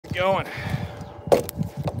Keep going.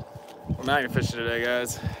 We're magnet fishing today,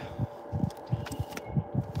 guys.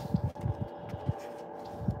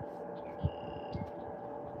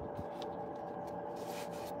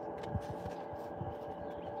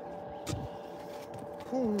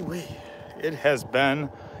 Ooh-wee. It has been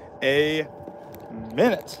a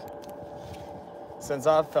minute since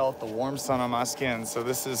I've felt the warm sun on my skin, so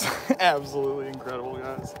this is absolutely incredible,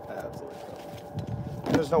 guys. Absolutely incredible.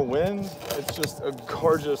 And there's no wind. It's just a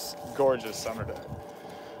gorgeous, gorgeous summer day.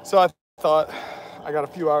 So I thought, I got a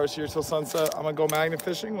few hours here till sunset. I'm gonna go magnet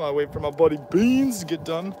fishing while I wait for my buddy Beans to get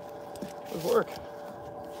done with work.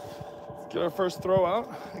 Let's get our first throw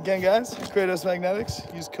out. Again, guys, Kratos Magnetics.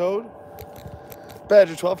 Use code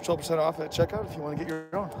Badger12 for 12% off at checkout if you want to get your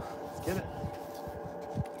own. Let's get it.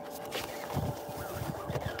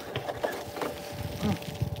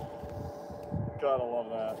 Gotta love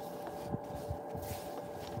that.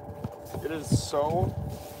 It is so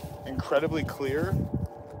incredibly clear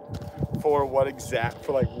for what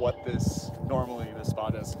this normally this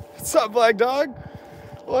spot is. What's up, Black Dog?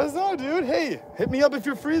 What's up, dude? Hey, hit me up if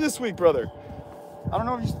you're free this week, brother. I don't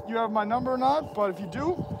know if you have my number or not, but if you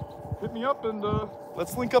do, hit me up and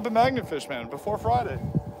let's link up at Magnet Fish, man, before Friday.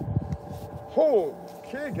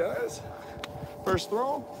 Okay, guys. First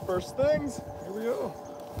throw, first things. Here we go.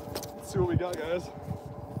 Let's see what we got, guys.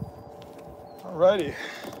 Alrighty.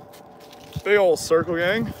 Big old circle,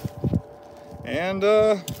 gang. And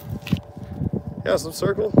yeah, some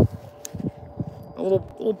circle. A little,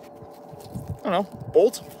 I don't know,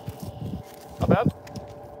 bolt. Not bad.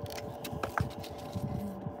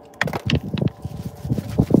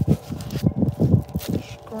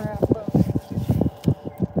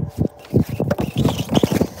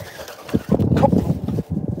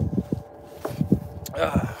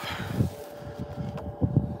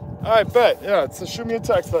 All right, bet. Yeah, so shoot me a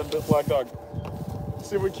text then, Black Dog.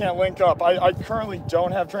 See if we can't link up. I currently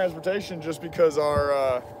don't have transportation just because our,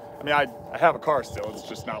 I have a car still. It's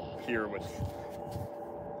just not here with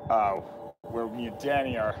where me and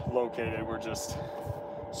Danny are located. We're just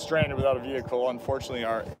stranded without a vehicle. Unfortunately,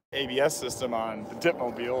 our ABS system on the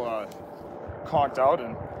Dipmobile conked out,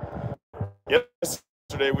 and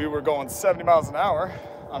yesterday we were going 70 miles an hour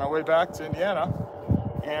on our way back to Indiana,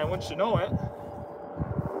 and wouldn't you know it,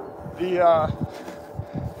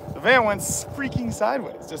 the van went freaking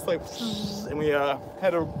sideways, just like, and we had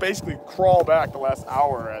to basically crawl back the last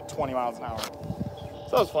hour at 20 miles an hour. So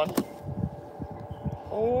that was fun.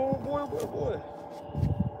 Oh boy, oh boy, oh boy.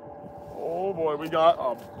 Oh boy, we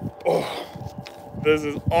got, this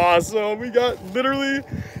is awesome. We got literally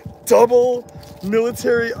double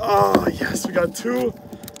military. Oh yes, we got two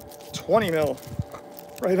 20 mil.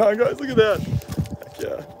 Right on, guys, look at that. Heck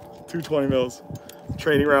yeah, two 20 mils.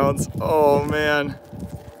 Training rounds. Oh man.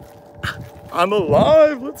 I'm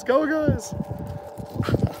alive. Let's go, guys.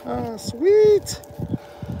 Sweet.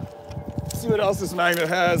 Let's see what else this magnet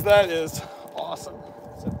has. That is awesome.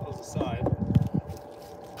 Set those aside.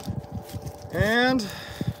 And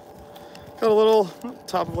got a little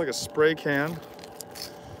top of like a spray can.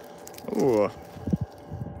 Ooh.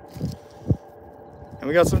 And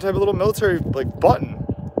we got some type of little military like button.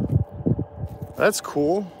 That's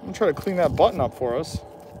cool. I'm gonna try to clean that button up for us.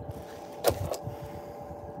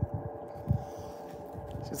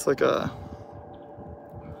 It's like I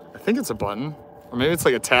think it's a button, or maybe it's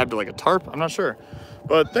like a tab to like a tarp. I'm not sure,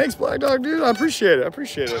 but thanks, Black Dog, dude. I appreciate it. I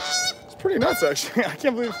appreciate it. It's pretty nuts, actually. I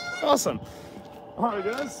can't believe. Awesome. All right,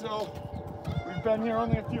 guys. So we've been here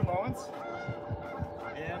only a few moments,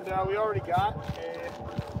 and we already got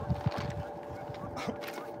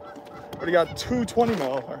two 20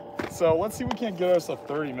 mil. So let's see if we can't get us a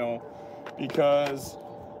 30 mil, because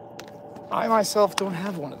I myself don't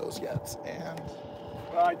have one of those yet, and.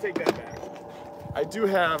 Well, I take that back. I do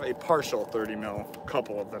have a partial 30 mil, a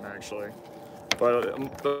couple of them actually, but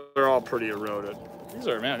they're all pretty eroded. These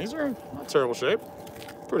are not terrible shape.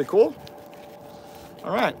 Pretty cool.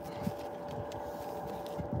 All right.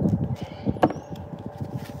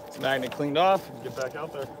 This magnet cleaned off, get back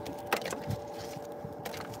out there.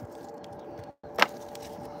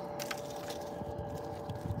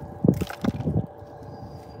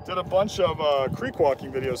 Did a bunch of creek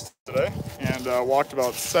walking videos today, and walked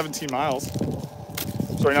about 17 miles.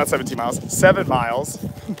 Sorry, not 17 miles, 7 miles.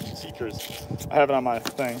 Seekers. I have it on my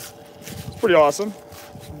thing. It's pretty awesome.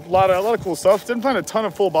 A lot of cool stuff. Didn't find a ton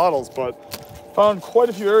of full bottles, but found quite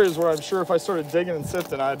a few areas where I'm sure if I started digging and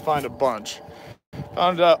sifting, I'd find a bunch.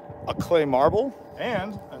 Found a clay marble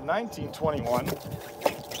and a 1921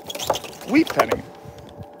 wheat penny.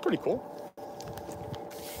 Pretty cool.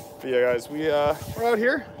 But yeah, guys, we're out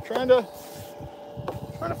here trying to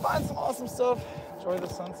find some awesome stuff. enjoy the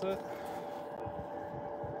sunset.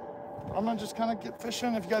 I'm gonna just kind of get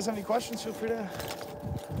fishing. If you guys have any questions, feel free to.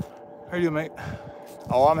 How you doing, mate?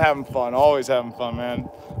 Oh, I'm having fun. Always having fun, man.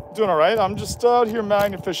 Doing all right. I'm just out here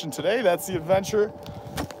magnet fishing today. That's the adventure.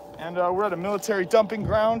 And we're at a military dumping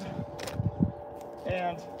ground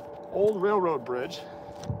and old railroad bridge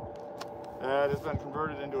that has been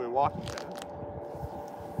converted into a walking path.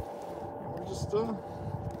 And we're just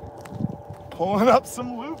pulling up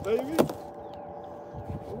some loot, baby.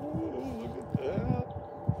 Oh, look at that.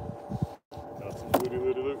 Got some looty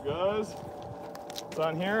loot, guys. What's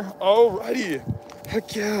on here? Alrighty.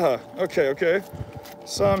 Heck yeah. Okay.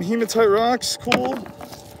 Some hematite rocks, cool.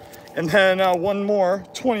 And then one more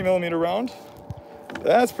 20 millimeter round.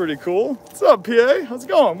 That's pretty cool. What's up, PA? How's it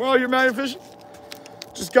going? We're out here magnet fishing.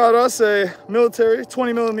 Just got us a military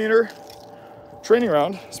 20 millimeter training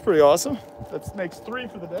round. It's pretty awesome. That makes 3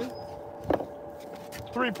 for the day.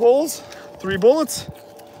 3 pulls, 3 bullets.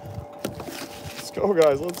 Let's go,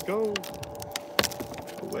 guys. Let's go.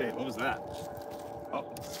 Oh, wait, what was that? Oh.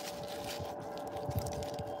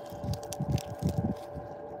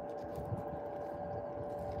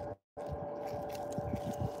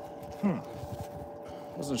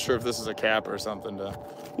 Wasn't sure if this is a cap or something to.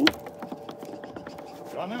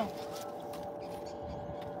 Gone now.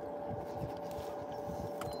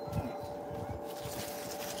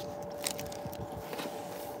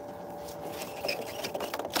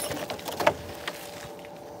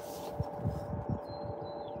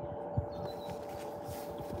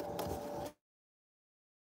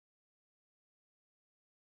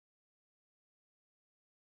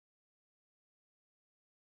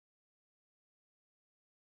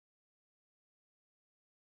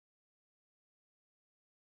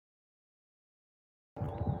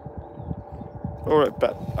 All right,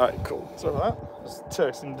 bet. All right, cool. So that, just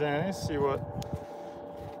texting Danny, see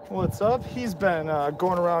what's up. He's been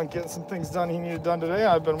going around getting some things done he needed done today.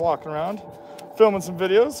 I've been walking around, filming some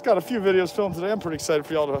videos. Got a few videos filmed today. I'm pretty excited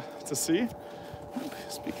for y'all to see.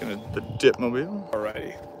 Speaking of the Dipmobile.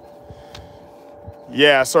 Alrighty.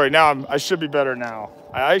 Yeah, sorry. Now I should be better now.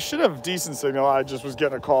 I should have decent signal. I just was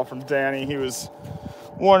getting a call from Danny. He was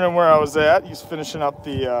wondering where I was at. He's finishing up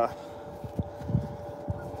the.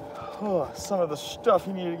 Some of the stuff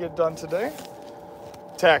he needed to get done today.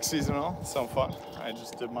 Tax season and all, some fun. I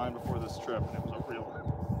just did mine before this trip and it was a real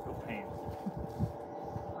pain.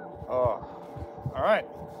 Oh, all right.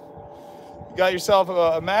 You got yourself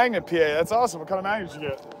a magnet, PA. That's awesome. What kind of magnet did you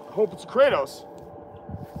get? I hope it's a Kratos.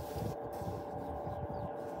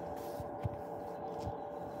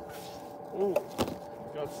 Ooh,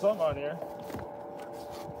 got some on here.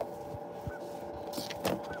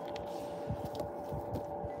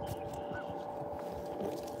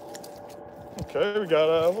 Okay, we got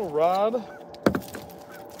a little rod,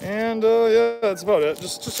 and yeah, that's about it.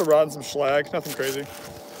 Just a rod and some schlag, nothing crazy.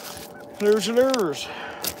 There's yours.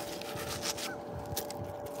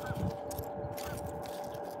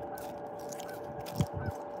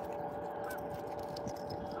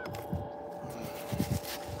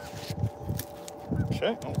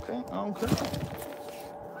 Okay.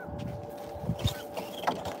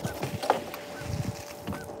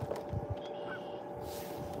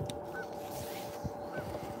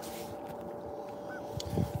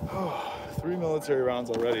 Oh, 3 military rounds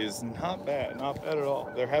already is not bad at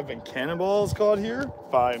all. There have been cannonballs caught here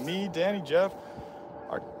by me, Danny, Jeff.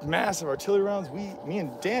 Our massive artillery rounds. Me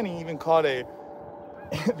and Danny even caught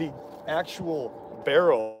the actual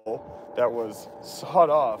barrel that was sawed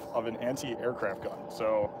off of an anti-aircraft gun.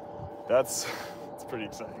 So that's pretty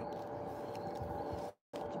exciting.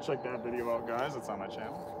 Check that video out, guys. It's on my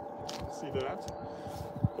channel. See that?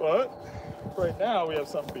 But right now we have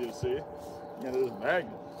something for you to see. And it is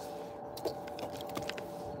magnet.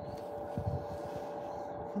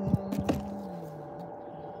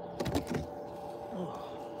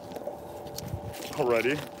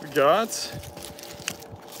 Alrighty, we got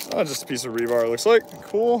just a piece of rebar, it looks like.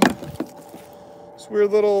 Cool. This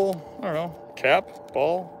weird little, I don't know, cap,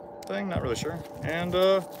 ball thing, not really sure. And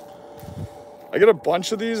I get a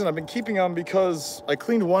bunch of these and I've been keeping them because I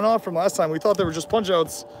cleaned one off from last time. We thought they were just punch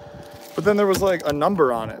outs, but then there was like a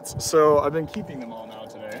number on it. So I've been keeping them all now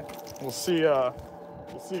today. We'll see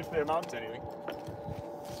if they amount to anything.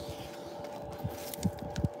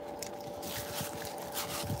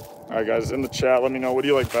 All right, guys, in the chat, let me know, what do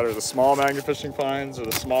you like better, the small magnet fishing finds or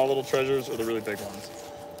the small little treasures or the really big ones?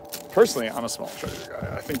 Personally, I'm a small treasure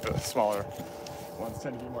guy. I think the smaller ones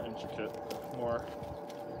tend to be more intricate, more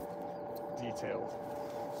detailed.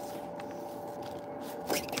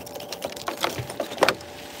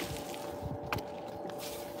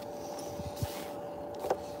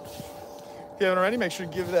 you haven't already, make sure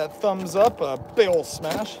to give that thumbs up. A big ol'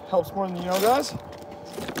 smash. Helps more than you know, guys.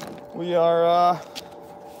 We are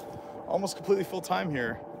almost completely full-time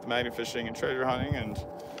here with magnet fishing and treasure hunting, and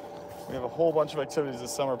we have a whole bunch of activities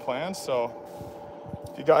this summer planned. So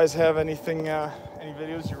if you guys have anything, any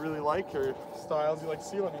videos you really like or styles you like to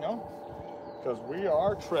see, let me know. Because we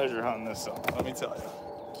are treasure hunting this summer, let me tell you.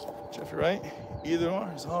 Jeffrey Wright, either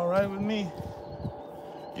or is all right with me.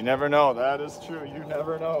 You never know, that is true, you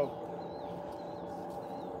never know.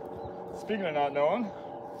 Speaking of not knowing,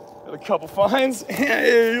 got a couple finds.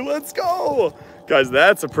 Hey, let's go. Guys,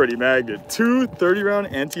 that's a pretty magnet. 2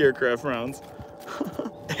 30-round anti-aircraft rounds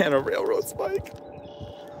and a railroad spike.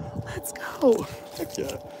 Let's go. Heck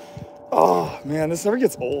yeah. Oh man, this never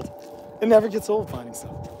gets old. It never gets old finding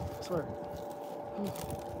stuff, I swear.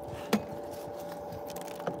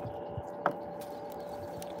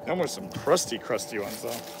 Them were some crusty ones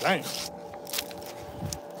though. Dang.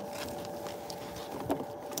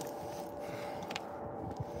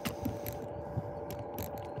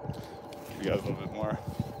 You guys a little bit more.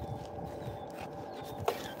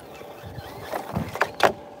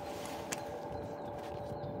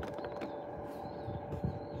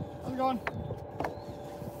 How's it going?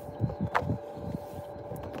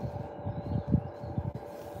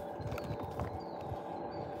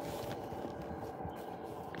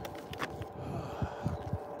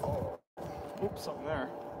 Oh, oops, something there.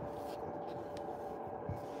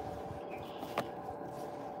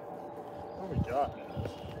 What do we got?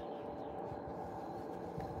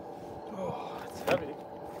 Oh, it's heavy.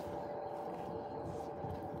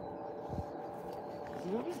 Is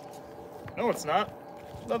it heavy? No, it's not.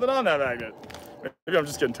 There's nothing on that magnet. Maybe I'm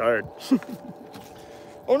just getting tired.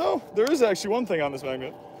 Oh no, there is actually one thing on this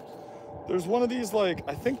magnet. There's one of these, like,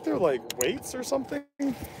 I think they're like weights or something.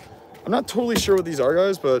 I'm not totally sure what these are,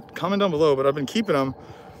 guys, but comment down below. But I've been keeping them.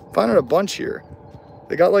 Finding a bunch here.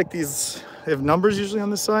 They got like these, they have numbers usually on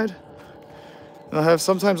this side. And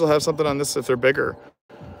sometimes I'll have something on this if they're bigger.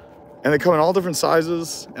 And they come in all different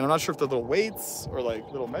sizes, and I'm not sure if they're little weights or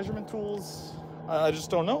like little measurement tools. I just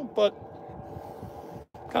don't know, but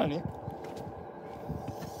kind of neat.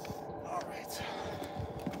 All right.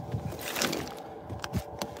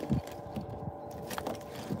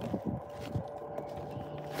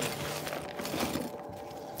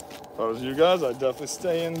 If I was you guys, I'd definitely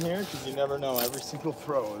stay in here because you never know. Every single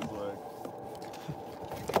throw is like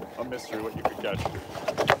a mystery what you could catch.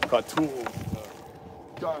 Got tools.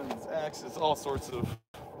 Guns, axes, all sorts of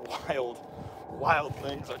wild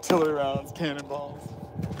things, artillery rounds, cannonballs,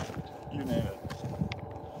 you name it.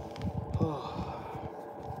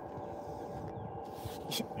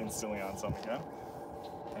 Instantly on some again.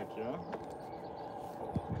 Heck yeah.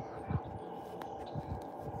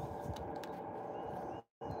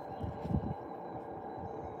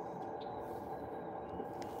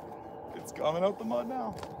 It's coming out the mud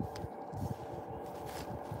now.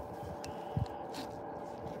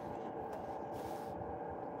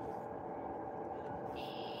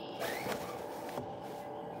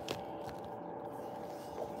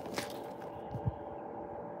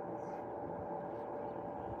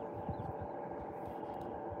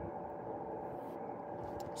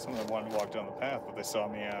 Some of them wanted to walk down the path, but they saw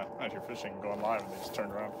me out here fishing and going live, and they just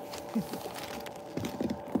turned around.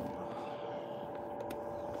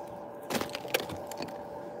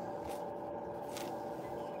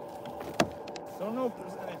 Don't know if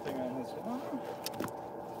there's anything on this one.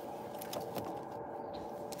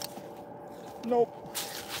 Nope.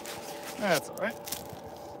 That's all right.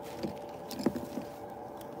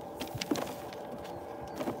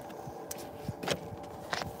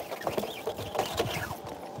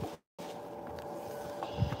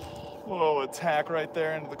 Little attack right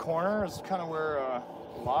there into the corner is kind of where a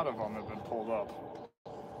lot of them have been pulled up.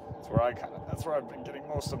 That's where I've been getting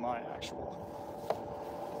most of my actual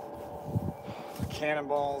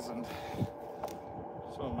cannonballs and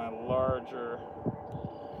some of my larger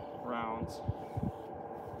rounds.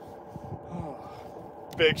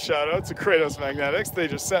 Big shout out to Kratos Magnetics. They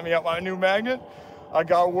just sent me out my new magnet. I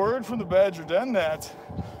got word from the Badger Den that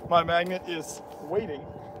my magnet is waiting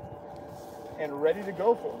and ready to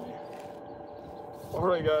go for me. All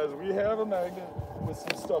right, guys, we have a magnet with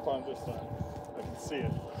some stuff on this time. I can see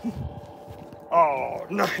it. Oh,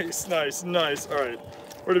 nice, nice, nice. All right,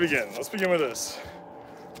 where to begin? Let's begin with this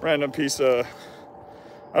random piece of,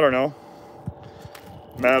 I don't know,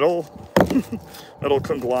 metal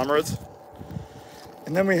conglomerate.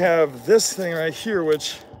 And then we have this thing right here,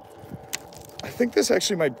 which I think this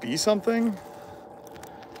actually might be something,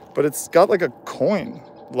 but it's got like a coin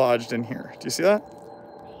lodged in here. Do you see that?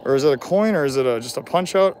 Or is it a coin, or is it just a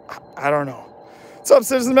punch out? I don't know. What's up,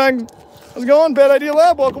 Citizen Mag? How's it going? Bad Idea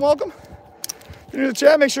Lab, welcome, welcome. If you're new to the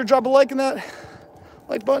chat, make sure to drop a like in that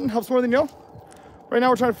like button, helps more than you know. Right now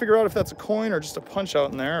we're trying to figure out if that's a coin or just a punch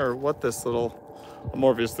out in there or what this little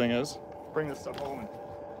amorphous thing is. Bring this stuff home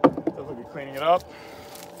and definitely be cleaning it up.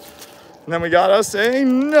 And then we got us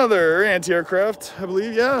another anti-aircraft, I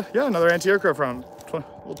believe. Yeah, another anti-aircraft round.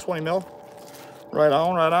 Little 20 mil. Right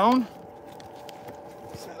on, right on.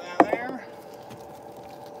 Set that there.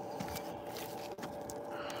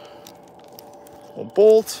 Little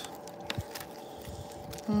bolt.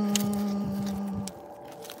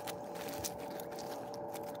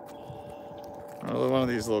 One of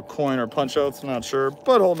these little coin or punch outs, I'm not sure,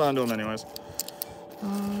 but hold on to them anyways.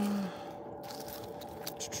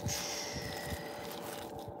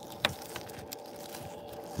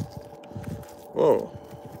 Whoa.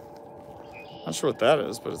 Not sure what that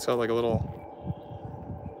is, but it's got like a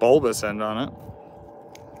little bulbous end on it.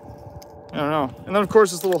 I don't know. And then of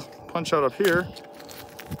course this little punch out up here.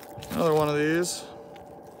 Another one of these.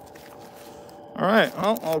 All right,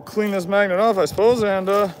 well, I'll clean this magnet off, I suppose, and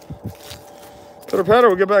pitter patter,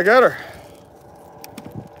 we'll get back at her.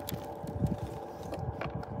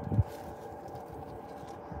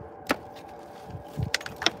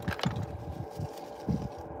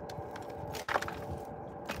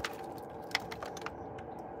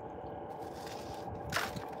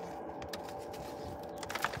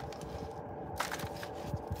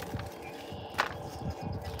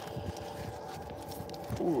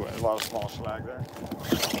 Ooh, a lot of small slag there.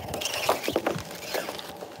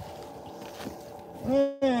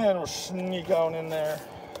 And we'll sneak on in there.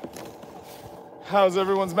 How's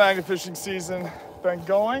everyone's magnet fishing season been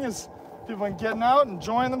going? Has people been getting out,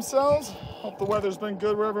 enjoying themselves? Hope the weather's been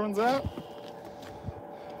good where everyone's at.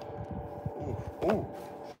 Ooh,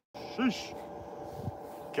 sheesh.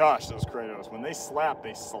 Gosh, those Kratos, when they slap,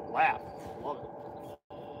 they slap. Love it.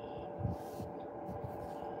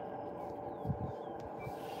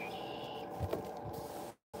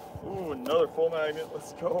 Ooh, another full magnet,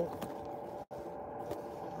 let's go.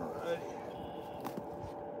 Alrighty.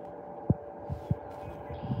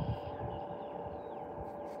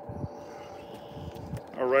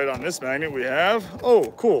 All right, on this magnet we have,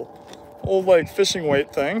 oh, cool. Old like fishing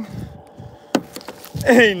weight thing.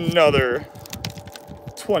 Another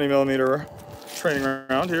 20 millimeter training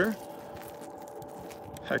round here.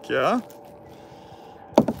 Heck yeah.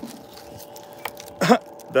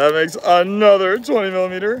 That makes another 20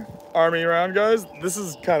 millimeter Army round, guys. This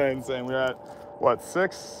is kind of insane. We're at, what,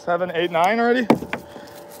 6, 7, 8, 9 already?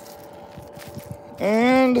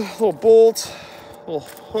 And a little bolt, little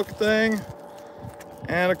hook thing,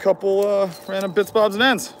 and a couple random bits, bobs, and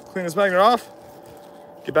ends. Clean this magnet off,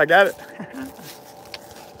 get back at it.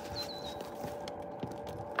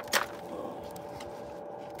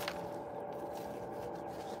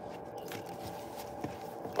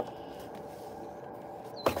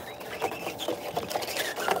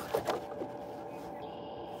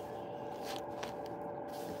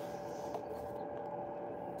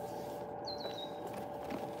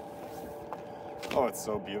 Oh, it's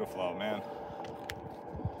so beautiful out, man.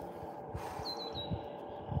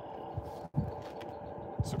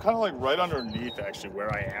 So kind of like right underneath actually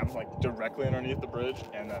where I am, like directly underneath the bridge,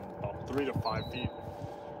 and then about 3 to 5 feet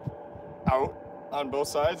out on both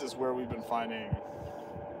sides is where we've been finding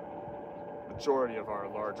majority of our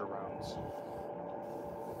larger rounds.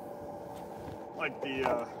 Like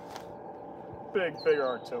the bigger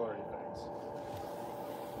artillery things.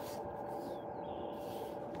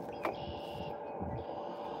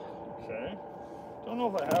 Okay, don't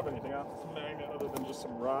know if I have anything on this magnet other than just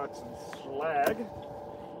some rocks and slag,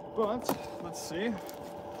 but let's see.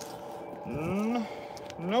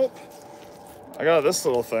 Nope. I got this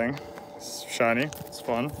little thing. It's shiny, it's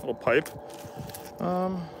fun, little pipe.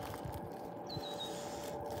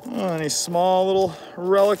 Any small little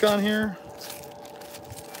relic on here?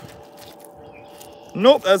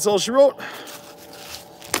 Nope, that's all she wrote.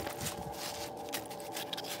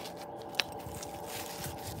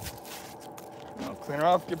 I'll clean her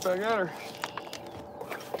off, get back at her.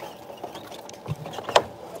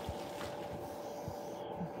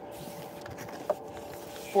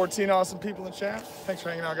 $14 awesome people in the chat. Thanks for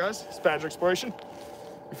hanging out, guys. It's Badger Exploration.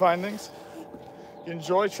 We find things. You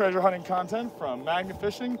enjoy treasure hunting content from magnet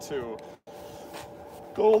fishing to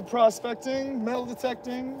gold prospecting, metal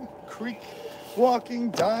detecting, creek walking,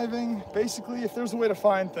 diving. Basically, if there's a way to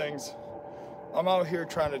find things, I'm out here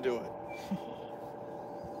trying to do it.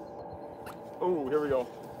 Oh, here we go.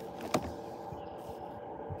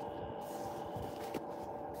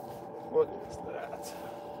 What is that?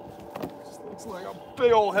 Just looks like a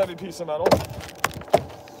big old heavy piece of metal.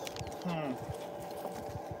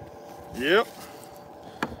 Yep.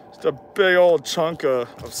 Just a big old chunk of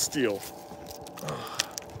steel. Oh,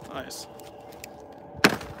 nice.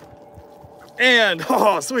 And,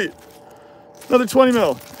 oh, sweet. Another 20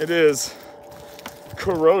 mil. It is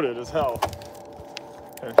corroded as hell.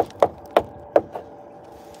 Okay.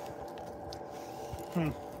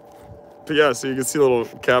 But yeah, so you can see a little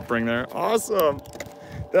cap ring there. Awesome.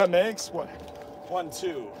 That makes what? 1,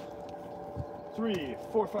 2, 3,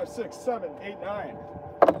 4, 5, 6, 7, 8, 9.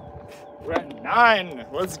 We're at 9.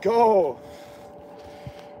 Let's go.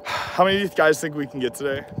 How many of you guys think we can get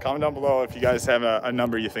today? Comment down below if you guys have a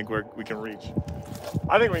number you think we can reach.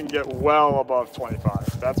 I think we can get well above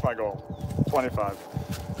 25. That's my goal. 25.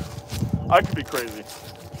 I could be crazy.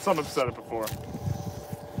 Someone said it before.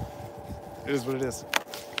 It is what it is.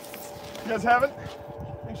 If you guys haven't,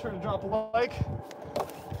 make sure to drop a like.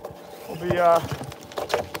 We'll be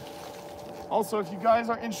also, if you guys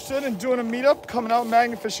are interested in doing a meetup, coming out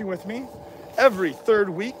magnet fishing with me every 3rd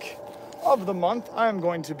week of the month, I am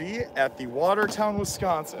going to be at the Watertown,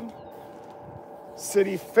 Wisconsin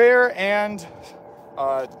City Fair and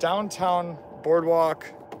downtown boardwalk.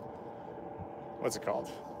 What's it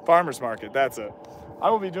called? Farmers Market. That's it. I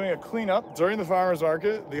will be doing a cleanup during the farmers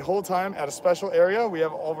market the whole time at a special area. We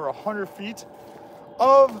have over 100 feet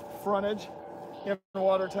of frontage in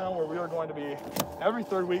Watertown where we are going to be every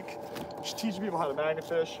 3rd week just teaching people how to magnet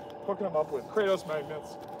fish, hooking them up with Kratos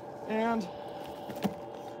magnets, and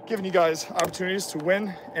giving you guys opportunities to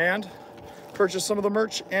win and purchase some of the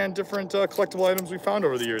merch and different collectible items we found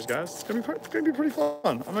over the years, guys. It's gonna be pretty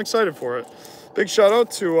fun. I'm excited for it. Big shout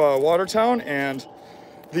out to Watertown and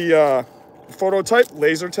the Phototype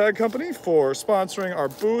Laser Tag Company for sponsoring our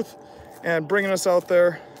booth and bringing us out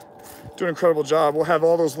there. Doing an incredible job. We'll have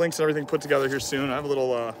all those links and everything put together here soon. I have a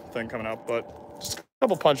little thing coming up, but just a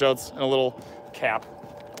couple punch outs and a little cap.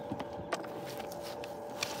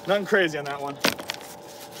 Nothing crazy on that one.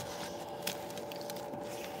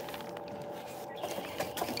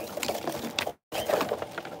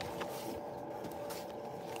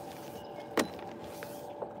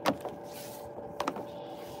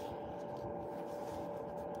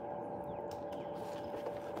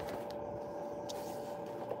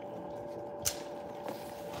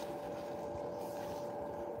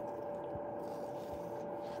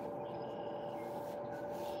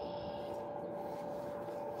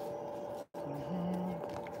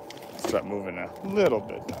 Start moving a little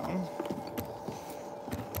bit down.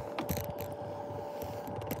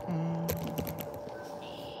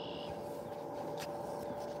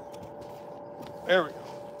 There we go.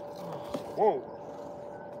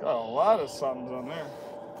 Whoa. Got a lot of somethings on there.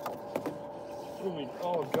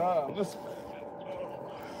 Oh God, on this.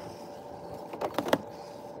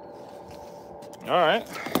 All right.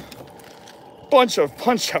 Bunch of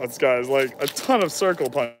punch outs, guys. Like a ton of circle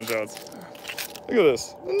punch outs. Look at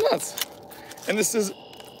this. Nuts. And this is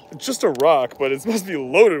just a rock, but it must be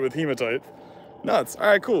loaded with hematite. Nuts. All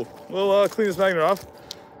right, cool. We'll clean this magnet off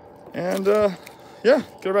and yeah,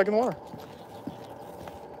 get her back in the water.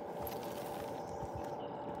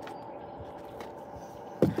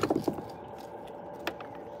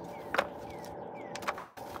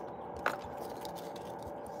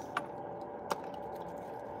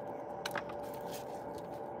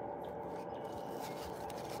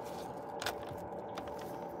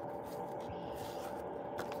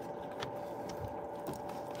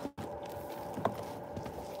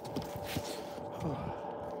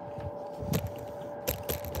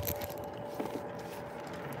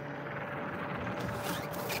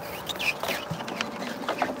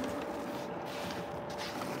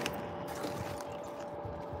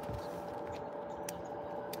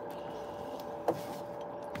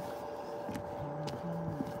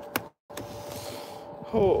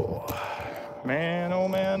 Oh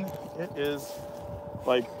man, it is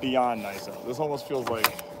like beyond nice out. This almost feels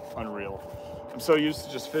like unreal. I'm so used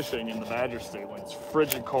to just fishing in the Badger State when it's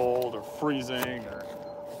frigid cold or freezing, or,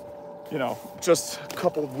 you know, just a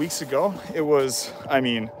couple of weeks ago, it was, I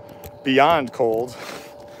mean, beyond cold,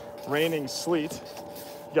 raining sleet.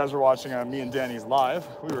 You guys were watching me and Danny's live.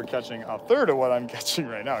 We were catching a third of what I'm catching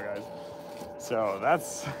right now, guys. So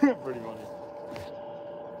that's pretty funny.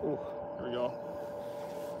 Ooh, here we go.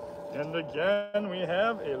 And again, we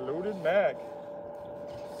have a loaded mag.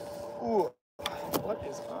 Ooh, what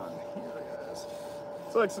is on here, guys?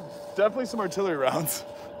 It's like definitely some artillery rounds.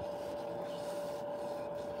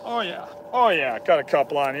 Oh yeah, got a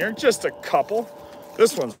couple on here, just a couple.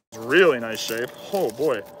 This one's really nice shape. Oh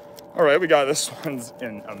boy. All right, we got this one's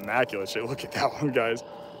in immaculate shape. Look at that one, guys.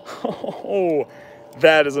 Oh,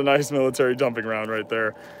 that is a nice military dumping round right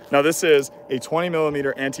there. Now this is a 20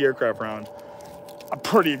 millimeter anti-aircraft round. I'm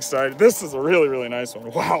pretty excited. This is a really, really nice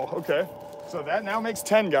one. Wow, okay. So that now makes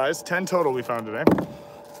 10, guys. 10 total we found today.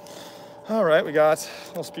 All right, we got a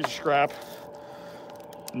little piece of scrap.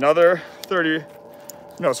 Another 20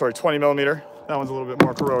 millimeter. That one's a little bit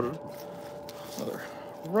more corroded. Another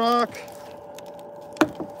rock.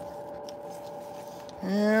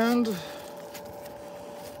 And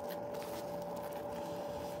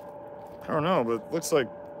I don't know, but it looks like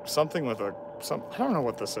something with I don't know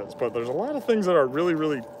what this is, but there's a lot of things that are really,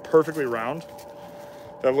 really perfectly round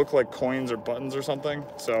that look like coins or buttons or something.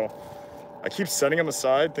 So I keep setting them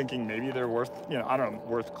aside thinking maybe they're worth, I don't know,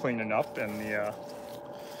 worth cleaning up in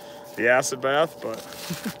the acid bath, but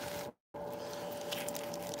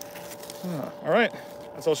all right,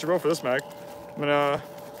 that's all she wrote for this mag. I'm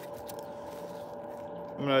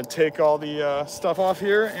gonna take all the stuff off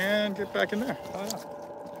here and get back in there. Oh, yeah.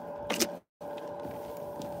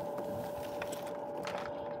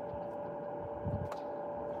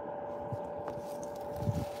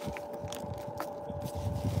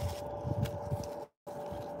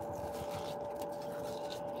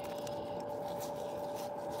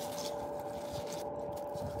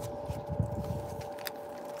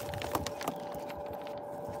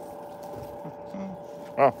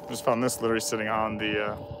 Oh, just found this literally sitting on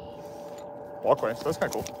the walkway, so that's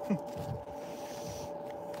kind of cool.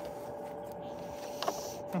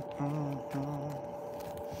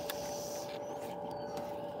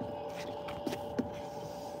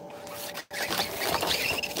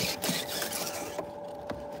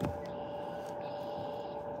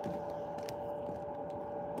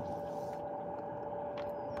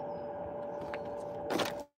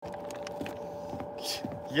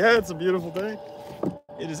 Yeah, it's a beautiful day.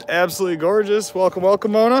 It is absolutely gorgeous. Welcome,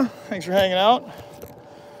 welcome, Mona. Thanks for hanging out.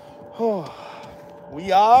 Oh,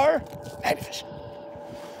 we are magnet fishing.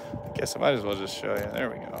 I guess I might as well just show you.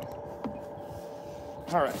 There we go.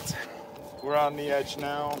 All right, we're on the edge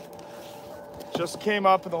now. Just came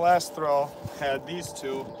up in the last throw. Had these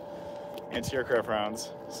two anti-aircraft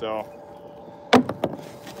rounds. So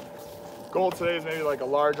goal today is maybe like a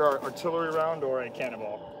large artillery round or a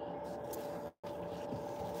cannonball.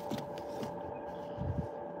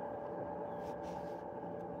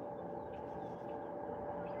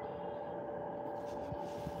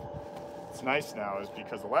 Nice now is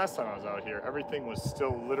because the last time I was out here, everything was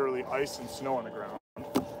still literally ice and snow on the ground.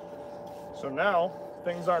 So now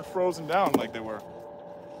things aren't frozen down like they were.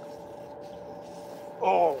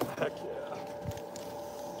 Oh, heck yeah.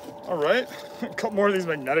 All right, a couple more of these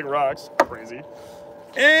magnetic rocks, crazy.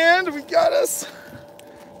 And we got us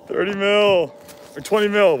 30 mil or 20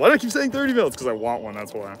 mil. Why do I keep saying 30 mil? It's because I want one,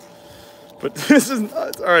 that's why. But this is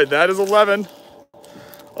nuts. All right, that is 11.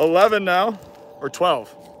 11 now, or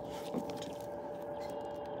 12.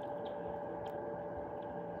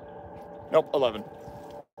 Nope, 11.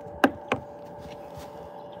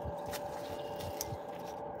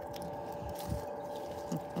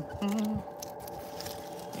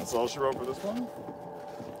 That's all she wrote for this one.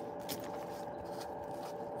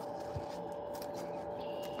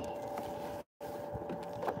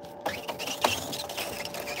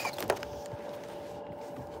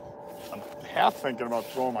 I'm half thinking about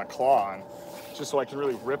throwing my claw on, just so I can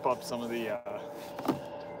really rip up some of the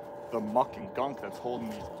muck and gunk that's holding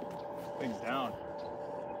these things down.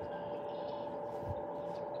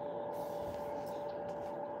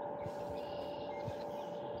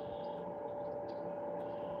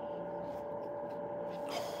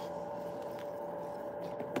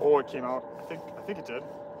 Oh, it came out. I think it did.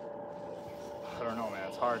 I don't know, man.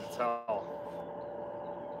 It's hard to tell.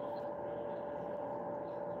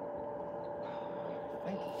 I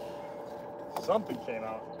think something came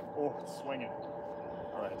out. Oh, it's swinging.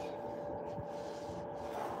 All right.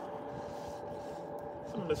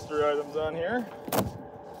 Some mystery items on here.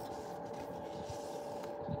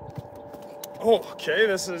 Oh, okay,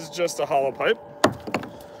 this is just a hollow pipe.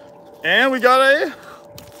 And we got a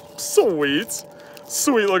sweet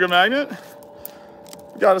looking magnet.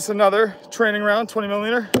 We got us another training round, 20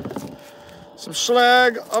 millimeter. Some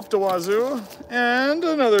slag up to wazoo. And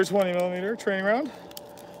another 20 millimeter training round.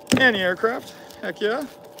 Anti-aircraft, heck yeah.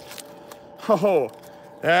 Oh,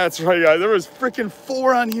 that's right, guys. There was freaking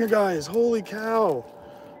 4 on here, guys. Holy cow.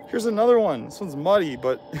 Here's another one. This one's muddy,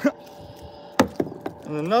 but...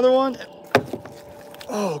 and another one.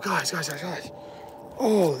 Oh, guys.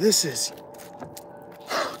 Oh, this is...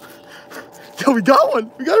 Yo, we got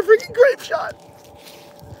one. We got a freaking grape shot.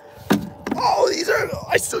 Oh, these are...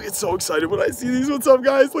 I still get so excited when I see these. What's up,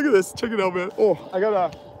 guys? Look at this. Check it out, man. Oh, I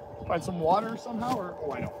gotta find some water somehow, or...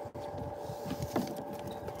 Oh, I know.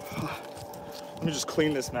 Let me just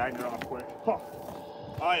clean this magnet off quick. Huh.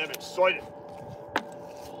 I am excited.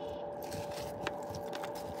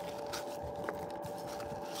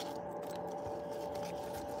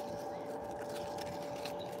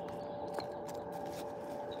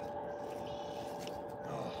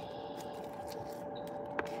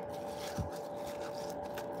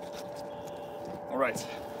 right,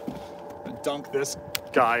 dunk this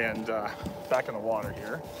guy and back in the water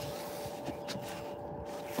here.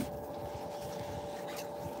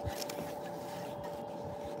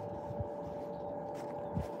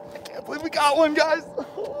 I can't believe we got one, guys.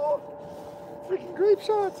 Oh, freaking grape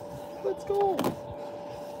shot. Let's go.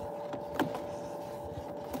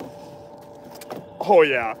 Oh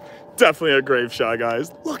yeah, definitely a grape shot,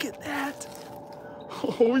 guys. Look at that.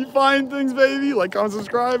 Oh, we find things, baby. Like, comment,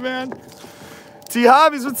 subscribe, man. T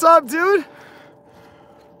Hobbies, what's up, dude?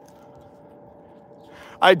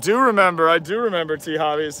 I do remember T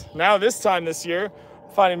Hobbies. Now this time this year,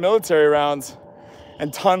 finding military rounds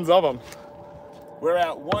and tons of them. We're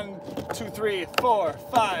at 1, 2, 3, 4,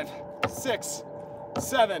 5, 6,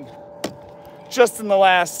 7. Just in the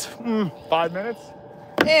last 5 minutes.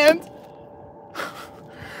 And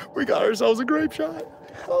we got ourselves a grape shot.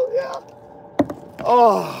 Oh yeah.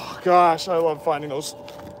 Oh gosh, I love finding those.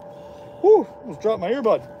 Whew, almost dropped my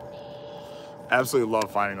earbud. Absolutely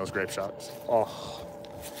love finding those grape shots. Oh,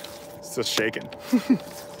 it's just shaking.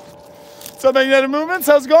 What's up, Magnetic Movements?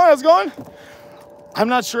 How's it going? How's it going? I'm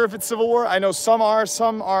not sure if it's Civil War. I know some are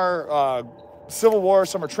Civil War,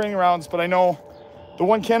 some are training rounds, but I know the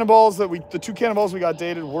the two cannonballs we got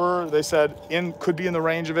dated were, they said, could be in the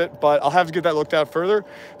range of it, but I'll have to get that looked at further.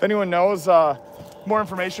 If anyone knows more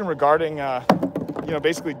information regarding,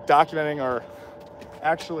 basically documenting or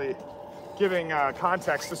actually giving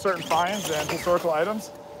context to certain finds and historical items,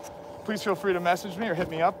 please feel free to message me or hit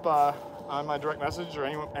me up on my direct message or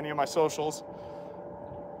any of my socials.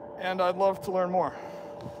 And I'd love to learn more.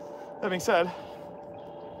 That being said,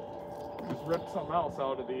 just ripped something else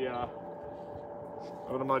out of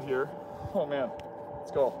the mud here. Oh man,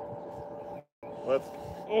 let's go.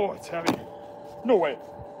 Oh, it's heavy. No way.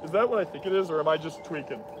 Is that what I think it is, or am I just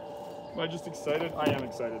tweaking? Am I just excited? I am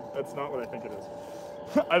excited. That's not what I think it is.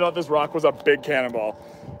 I thought this rock was a big cannonball.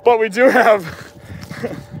 But we do have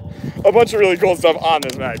a bunch of really cool stuff on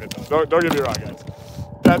this magnet. Don't get me wrong, guys.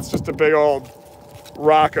 That's just a big old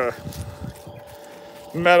rock of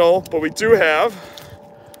metal, but we do have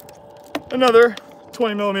another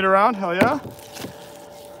 20 millimeter round. Hell yeah.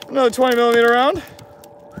 Another 20 millimeter round.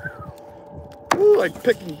 Ooh, like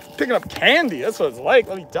picking up candy. That's what it's like,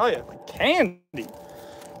 let me tell you. Like candy.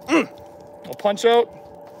 Little punch out.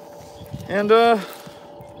 And a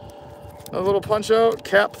little punch out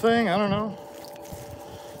cap thing. I don't know.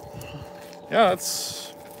 Yeah,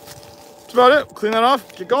 that's about it. Clean that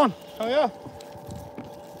off. Get going. Hell yeah.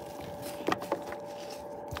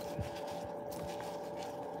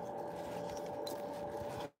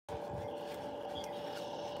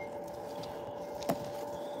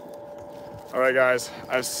 All right, guys.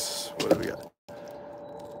 What do we got?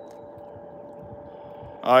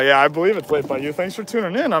 Yeah, I believe it's late by you. Thanks for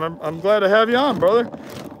tuning in. I'm glad to have you on, brother.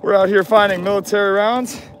 We're out here finding military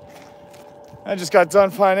rounds. I just got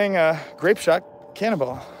done finding a grape shot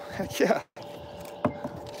cannonball. Heck yeah.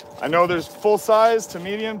 I know there's full size to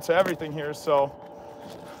medium to everything here, so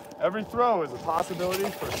every throw is a possibility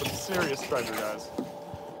for some serious treasure, guys.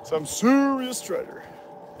 Some serious treasure.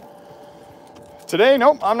 Today,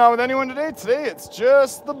 nope, I'm not with anyone today. Today, it's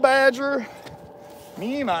just the Badger,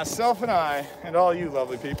 me, myself, and I, and all you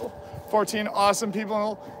lovely people. 14 awesome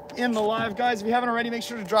people in the live, guys. If you haven't already, make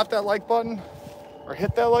sure to drop that like button or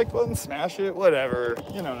hit that like button, smash it, whatever.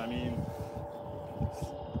 You know what I mean.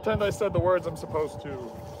 Pretend I said the words I'm supposed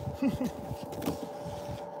to.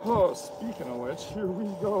 Oh, speaking of which, here we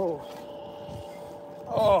go.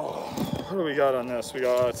 Oh, what do we got on this? We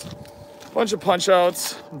got a bunch of punch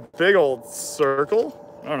outs, big old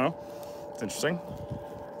circle. I don't know, it's interesting.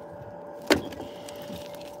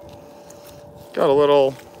 Got a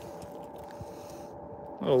little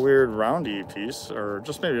weird roundy piece, or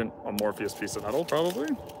just maybe an amorphous piece of metal, probably.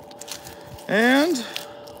 And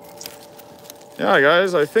yeah,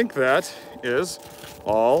 guys, I think that is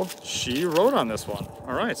all she wrote on this one.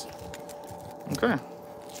 All right. Okay.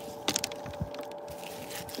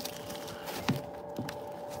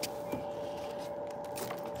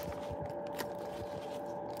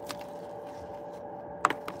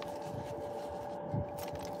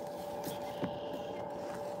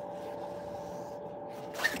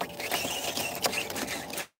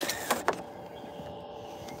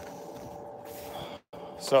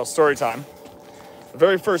 So, story time. The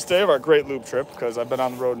very first day of our great loop trip, because I've been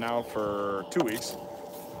on the road now for 2 weeks.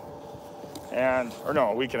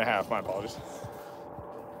 A week and a half, my apologies.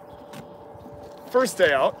 First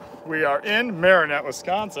day out, we are in Marinette,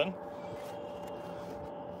 Wisconsin.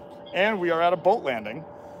 And we are at a boat landing.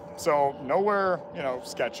 So, nowhere,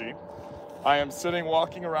 sketchy. I am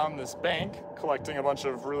walking around this bank collecting a bunch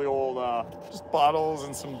of really old, just bottles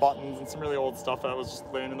and some buttons and some really old stuff that was just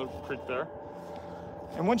laying in the creek there.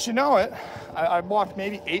 And once you know it, I walked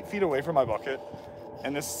maybe 8 feet away from my bucket,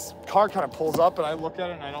 and this car kind of pulls up, and I look at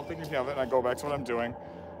it, and I don't think anything of it, and I go back to what I'm doing.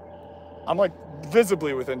 I'm like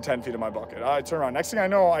visibly within 10 feet of my bucket. I turn around. Next thing I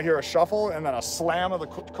know, I hear a shuffle and then a slam of the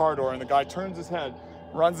car door, and the guy turns his head,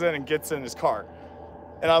 runs in, and gets in his car.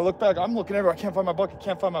 And I look back, I'm looking everywhere, I can't find my bucket,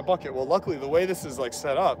 can't find my bucket. Well, luckily, the way this is like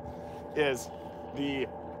set up is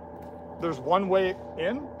there's one way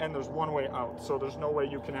in and there's one way out. So there's no way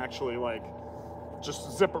you can actually like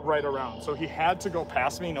just zip it right around. So he had to go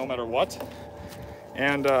past me no matter what.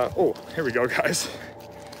 And, oh, here we go, guys.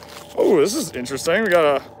 Oh, this is interesting. We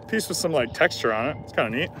got a piece with some like texture on it. It's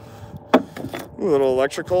kind of neat. Ooh, a little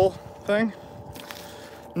electrical thing.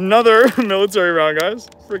 Another military round, guys.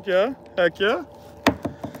 Frick yeah, heck yeah.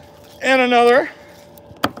 And another.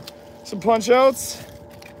 Some punch outs.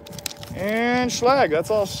 And schlag. That's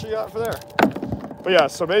all she got for there. But yeah,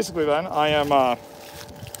 so basically then I am,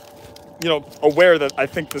 you know, aware that I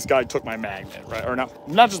think this guy took my magnet, right? Or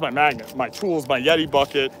not just my magnet, my tools, my Yeti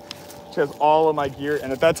bucket. She has all of my gear.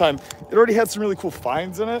 And at that time, it already had some really cool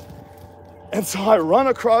finds in it. And so I run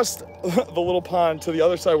across the little pond to the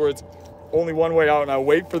other side where it's only one way out, and I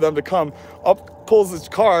wait for them to come. Up pulls this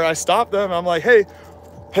car, and I stop them, and I'm like, hey,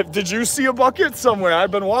 did you see a bucket somewhere?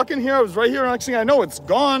 I've been walking here, I was right here, and next thing I know, it's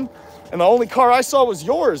gone. And the only car I saw was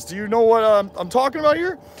yours. Do you know what I'm talking about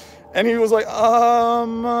here? And he was like,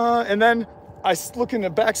 and then I look in the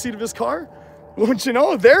back seat of his car. Don't you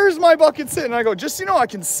know, there's my bucket sitting. And I go, just so you know, I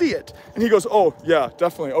can see it. And he goes, oh, yeah,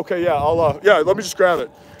 definitely. Okay, yeah, yeah, let me just grab it.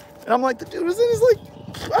 And I'm like, the dude was in his, like,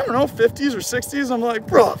 I don't know, 50s or 60s. I'm like,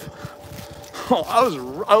 bruh. Oh, I was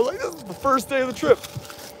like, this is the first day of the trip.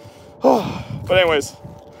 Oh, but anyways,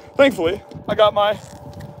 thankfully, I got my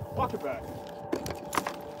bucket back.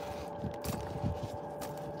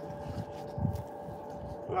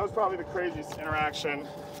 That was probably the craziest interaction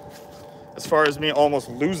as far as me almost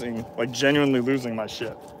losing, like genuinely losing my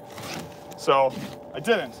shit. So I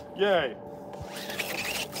didn't, yay.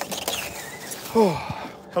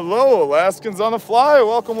 Hello, Alaskans on the fly,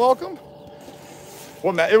 welcome, welcome.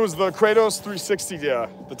 Well, it was the Kratos 360,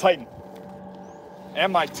 the Titan.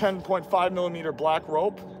 And my 10.5 millimeter black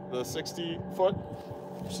rope, the 60 foot,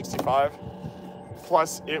 65.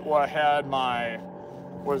 Plus it had my,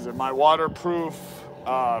 what is it, my waterproof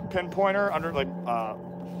pinpointer under, like,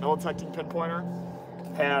 metal detecting pinpointer.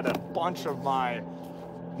 Had a bunch of my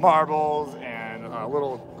marbles and a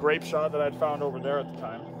little grape shot that I'd found over there at the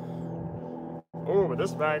time. Oh, but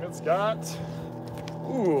this magnet's got,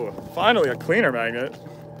 ooh, finally a cleaner magnet.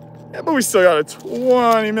 Yeah, but we still got a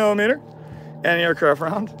 20 millimeter anti-aircraft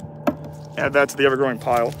round. Add that to the ever-growing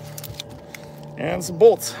pile. And some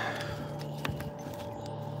bolts.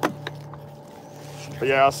 But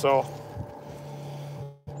yeah, so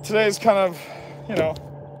today's kind of, you know,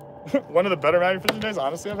 one of the better magnet fishing days,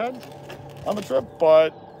 honestly, I've had on the trip.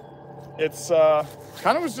 But it's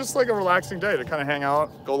kind of was just like a relaxing day to kind of hang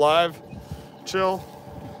out, go live, chill.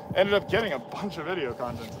 Ended up getting a bunch of video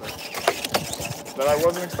content today that I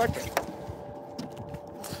wasn't expecting.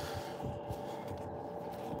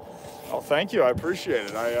 Oh, thank you, I appreciate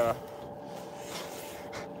it.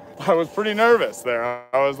 I was pretty nervous there.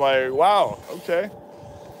 I was like, wow, okay.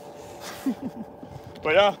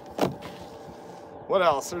 But yeah, what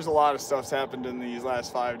else? There's a lot of stuff's happened in these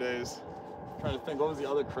last 5 days. I'm trying to think, what was the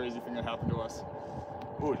other crazy thing that happened to us?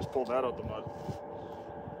 Ooh, just pulled that out the mud.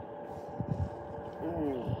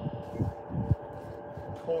 Ooh.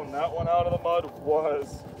 Pulling that one out of the mud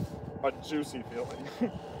was a juicy feeling.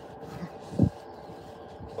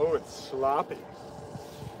 Oh, it's sloppy.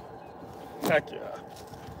 Heck yeah.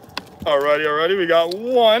 Alrighty, we got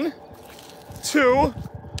 1, 2.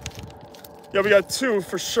 Yeah, we got 2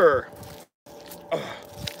 for sure.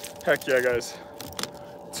 Heck yeah, guys.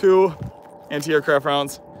 2 anti-aircraft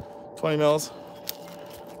rounds, 20 mils.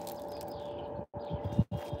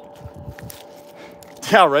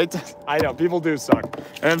 Yeah, right? I know, people do suck.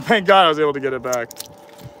 And thank God I was able to get it back.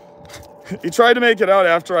 He tried to make it out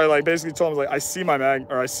after I like basically told him, like, I see my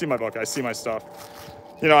I see my bucket, I see my stuff.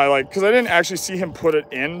 You know, I like, because I didn't actually see him put it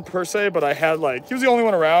in per se, but I had like, he was the only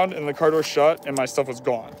one around and the car door shut and my stuff was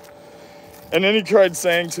gone. And then he tried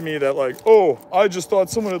saying to me that like, oh, I just thought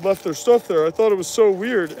someone had left their stuff there. I thought it was so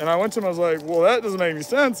weird. And I went to him, I was like, well, that doesn't make any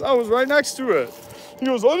sense. I was right next to it. He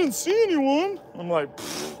goes, I didn't see anyone. I'm like,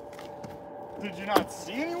 pfft. Did you not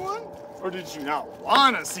see anyone? Or did you not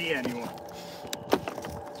want to see anyone?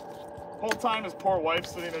 Whole time his poor wife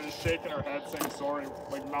sitting there just shaking her head saying sorry,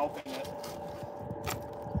 like mouthing it.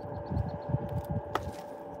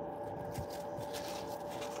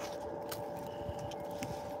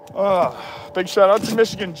 Big shout out to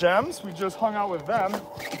Michigan Gems. We just hung out with them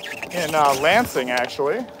in Lansing,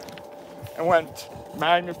 actually, and went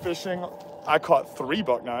magnet fishing. I caught 3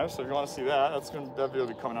 buck knives, so if you want to see that, that video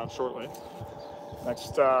will be coming out shortly.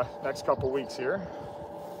 Next couple weeks here.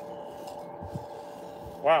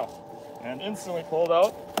 Wow, and instantly pulled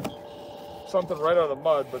out something right out of the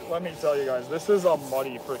mud, but let me tell you guys, this is a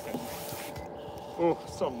muddy freaking, ooh,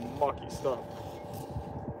 some mucky stuff.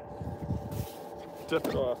 Dip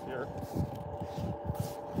it off here.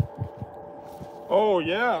 Oh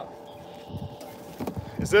yeah.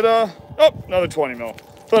 Is it oh, another 20 mil.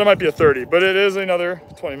 Thought it might be a 30, but it is another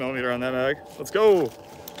 20 millimeter on that mag. Let's go.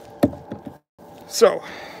 So,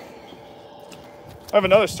 I have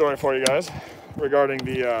another story for you guys regarding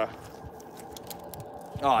the,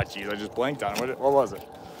 oh geez, I just blanked on it. What was it?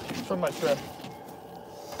 From my trip.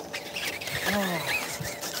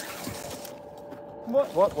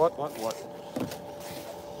 What?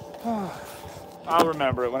 I'll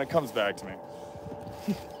remember it when it comes back to me.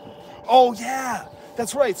 Oh yeah,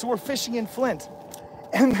 that's right. So we're fishing in Flint,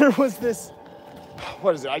 and there was this.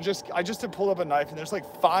 What is it? I just had pulled up a knife, and there's like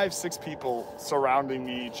 5-6 people surrounding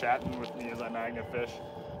me, chatting with me as I magnet fish.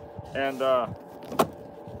 And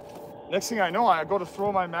next thing I know, I go to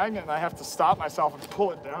throw my magnet, and I have to stop myself and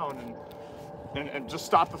pull it down, and just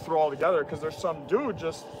stop the throw altogether because there's some dude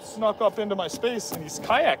just snuck up into my space, and he's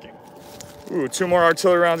kayaking. Ooh, 2 more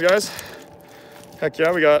artillery rounds, guys. Heck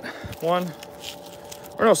yeah, we got 1.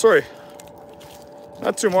 Or no, sorry.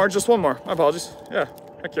 Not 2 more, just 1 more. My apologies. Yeah,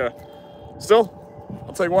 heck yeah. Still,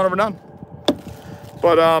 I'll take 1 over none.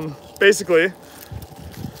 But basically,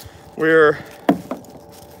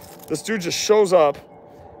 this dude just shows up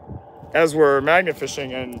as we're magnet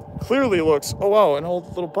fishing and clearly looks, oh wow, an old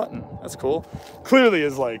little button. That's cool. Clearly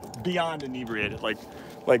is like beyond inebriated, like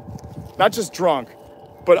not just drunk,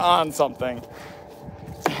 but on something.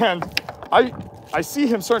 And I see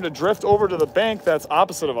him starting to drift over to the bank that's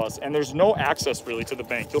opposite of us, and there's no access really to the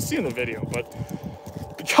bank. You'll see in the video, but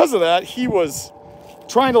because of that, he was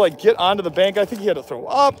trying to like get onto the bank. I think he had to throw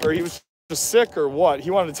up, or he was just sick or what.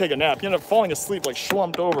 He wanted to take a nap. He ended up falling asleep, like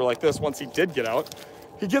slumped over like this once he did get out.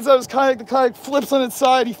 He gets out his kayak, the kayak flips on its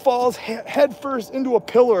side, he falls head first into a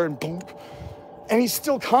pillar and boom, and he's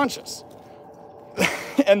still conscious.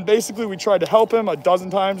 And basically we tried to help him a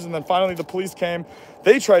dozen times, and then finally the police came.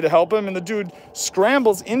 They tried to help him, and the dude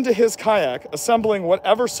scrambles into his kayak, assembling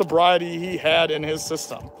whatever sobriety he had in his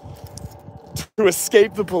system to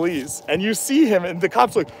escape the police. And you see him, and the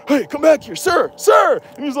cop's like, hey, come back here, sir.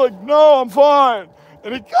 And he's like, no, I'm fine.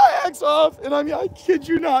 And he kayaks off, and I mean, I kid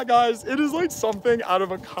you not, guys, it is like something out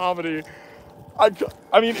of a comedy. I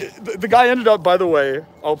mean, the guy ended up, by the way,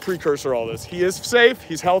 I'll precursor all this. He is safe,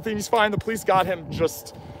 he's healthy, he's fine. The police got him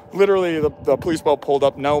just literally, the police boat pulled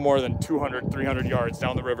up no more than 200, 300 yards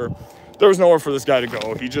down the river. There was nowhere for this guy to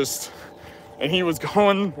go. He was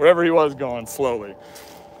going wherever he was going, slowly.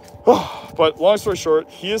 But long story short,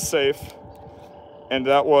 he is safe. And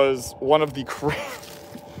that was one of the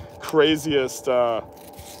craziest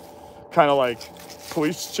kind of like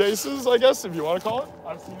police chases, I guess, if you want to call it,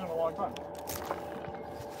 I've seen in a long time.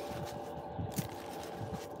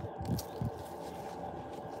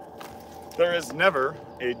 There is never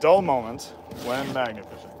a dull moment when magnet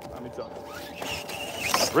fishing, let me tell you.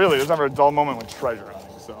 Really, there's never a dull moment when treasure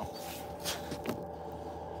hunting, so.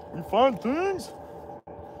 We find things.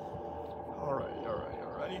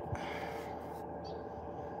 Alrighty.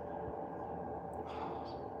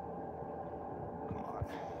 Come on,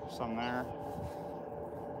 some there.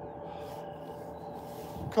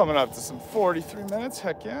 Coming up to some 43 minutes,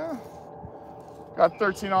 heck yeah. Got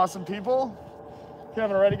 13 awesome people. If you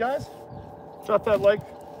haven't already, guys, drop that like,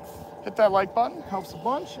 hit that like button, helps a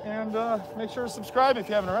bunch, and make sure to subscribe if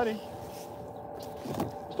you haven't already.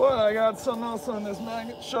 But I got something else on this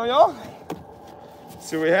magnet to show y'all.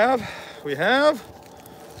 See what we have? We have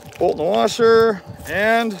bolt and washer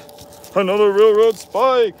and another railroad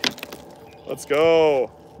spike. Let's go.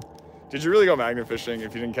 Did you really go magnet fishing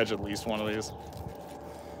if you didn't catch at least one of these?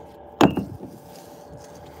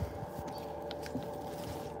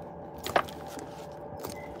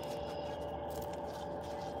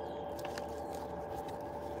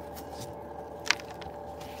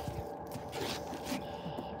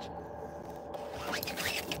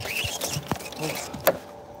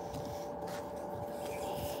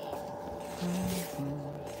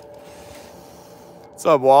 What's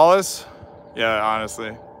up, Wallace? Yeah,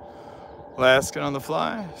 honestly. Alaskan on the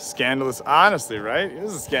fly. Scandalous, honestly, right? This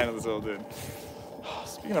is a scandalous old dude.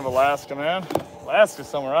 Speaking of Alaska, man. Alaska's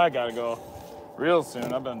somewhere I gotta go real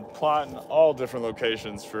soon. I've been plotting all different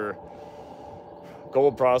locations for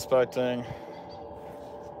gold prospecting.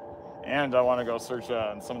 And I want to go search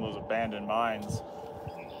in some of those abandoned mines.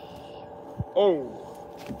 Oh.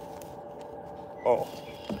 Oh.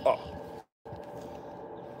 Oh.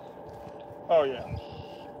 Oh, yeah.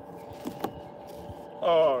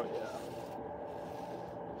 Oh, yeah.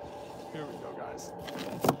 Here we go, guys.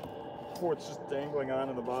 Quartz just dangling on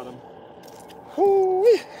in the bottom.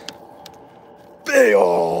 Whoo-wee. Big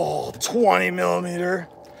ol' 20 millimeter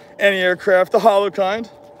anti-aircraft, the hollow kind.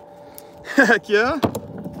 Heck yeah.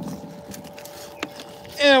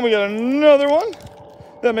 And we got another one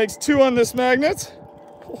that makes 2 on this magnet.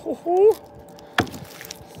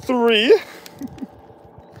 3.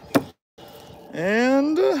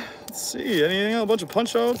 And let's see, anything else? A bunch of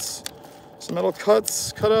punch outs, some metal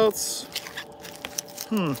cutouts.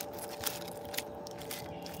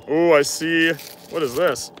 Oh, I see. What is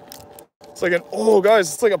this? It's like oh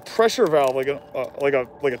guys, it's like a pressure valve, like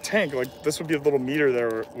a tank. Like this would be a little meter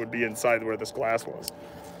there would be inside where this glass was,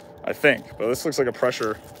 I think. But this looks like a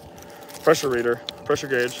pressure reader, pressure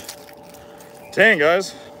gauge. Dang,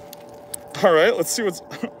 guys. All right, let's see what's,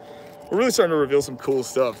 we're really starting to reveal some cool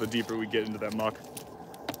stuff the deeper we get into that muck.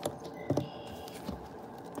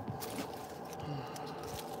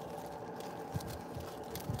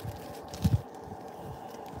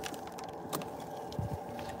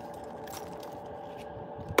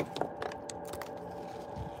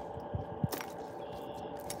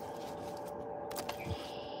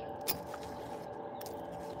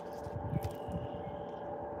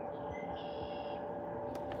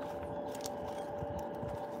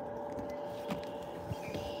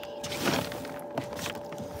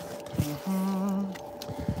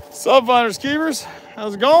 Sup, Finders Keepers?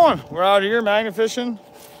 How's it going? We're out here magnet fishing.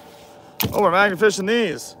 Oh, we're magnet fishing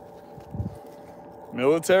these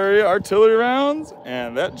military artillery rounds,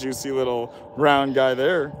 and that juicy little round guy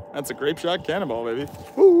there. That's a grape shot cannonball, baby.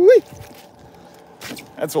 Woo-wee.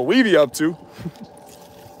 That's what we be up to.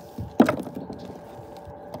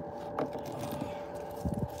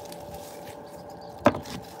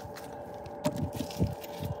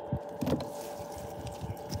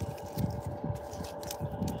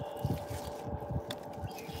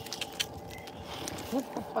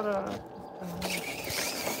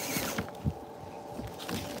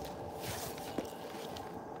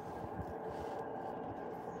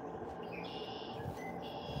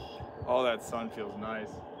 Oh, that sun feels nice.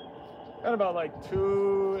 Got about like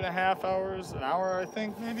 2.5 hours, an hour, I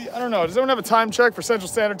think, maybe. I don't know. Does anyone have a time check for Central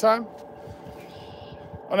Standard Time?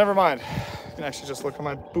 Oh, never mind. I can actually just look at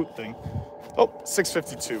my boot thing. Oh,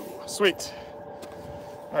 6:52. Sweet.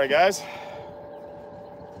 All right, guys.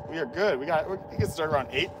 We are good. We get started around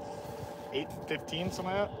 8:15,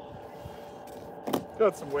 something like that.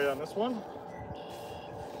 Got some weight on this one.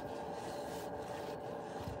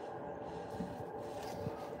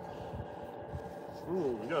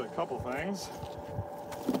 Ooh, we got a couple things.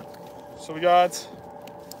 So we got,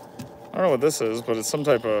 I don't know what this is, but it's some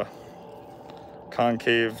type of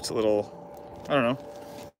concaved little, I don't know,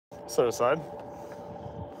 set aside.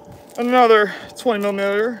 Another 20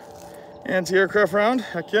 millimeter anti-aircraft round,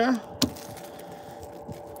 heck yeah.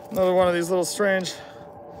 Another one of these little strange,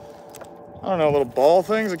 I don't know, little ball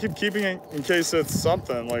things. I keep keeping it in case it's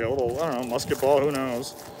something, like a little, I don't know, musket ball, who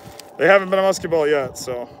knows. They haven't been a musket ball yet,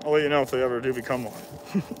 so I'll let you know if they ever do become one.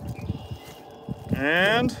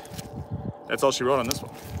 And that's all she wrote on this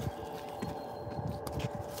one.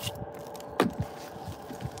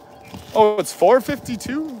 Oh, it's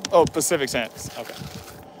 4:52? Oh, Pacific Sands. Okay.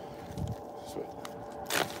 Sweet.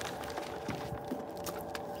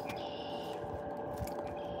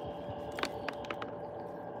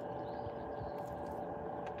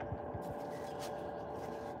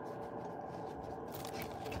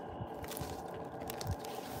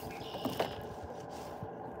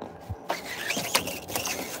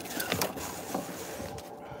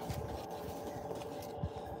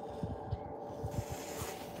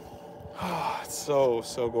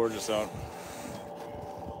 So gorgeous out.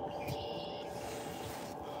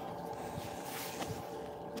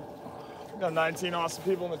 We got 19 awesome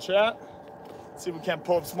people in the chat. Let's see if we can't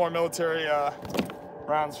pull up some more military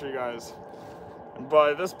rounds for you guys. And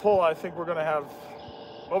by this pull, I think we're gonna have,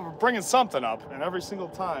 well, we're bringing something up, and every single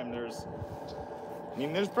time there's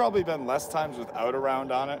probably been less times without a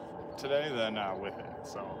round on it today than with it,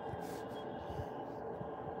 so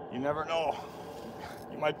you never know.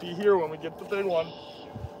 You might be here when we get the big one.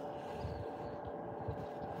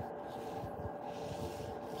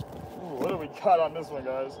 Ooh, what do we got on this one,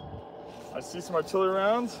 guys? I see some artillery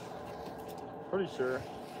rounds. Pretty sure.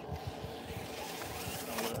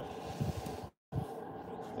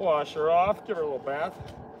 Wash her off, give her a little bath.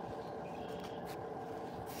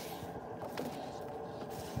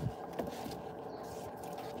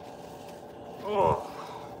 Oh.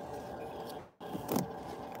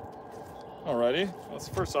 Alrighty, let's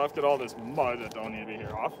first off get all this mud that don't need to be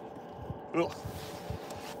here off. Ugh.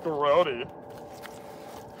 Grody.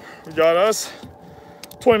 We got us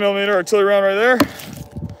 20mm artillery round right there.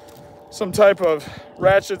 Some type of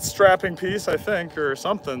ratchet strapping piece, I think, or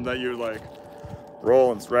something that you like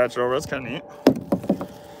roll and ratchet over. That's kind of neat.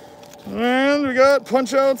 And we got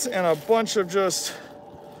punch outs and a bunch of just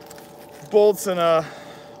bolts and a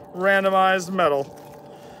randomized metal.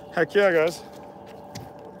 Heck yeah, guys.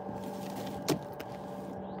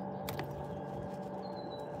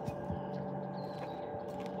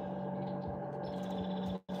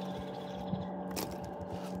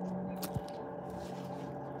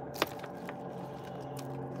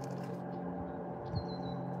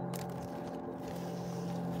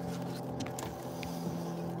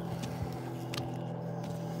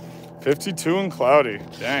 $52 and cloudy,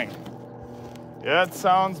 dang. Yeah, it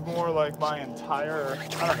sounds more like my entire,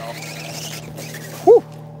 I don't know. Whew.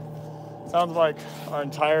 Sounds like our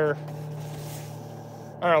entire,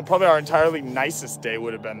 I don't know, probably our entirely nicest day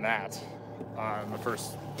would have been that. The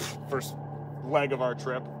first leg of our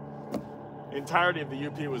trip. The entirety of the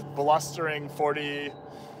UP was blustering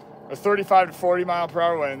 35 to 40 mile per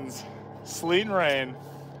hour winds, sleet and rain,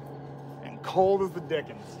 and cold as the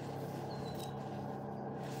dickens.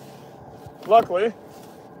 Luckily,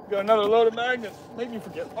 got another loaded magnet. Made me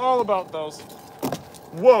forget all about those.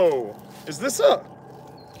 Whoa, is this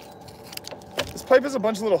this pipe has a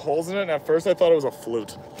bunch of little holes in it, and at first I thought it was a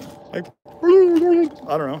flute. Like,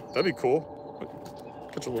 I don't know, that'd be cool.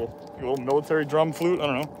 Catch a little military drum flute, I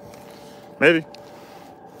don't know. Maybe.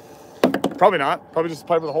 Probably not, probably just a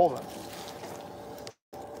pipe with a hole in it.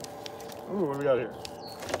 Ooh, what do we got here?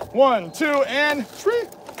 1, 2, and 3.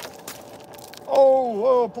 Oh,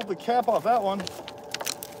 whoa, pulled the cap off that one.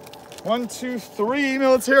 1, 2, 3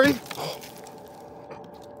 military.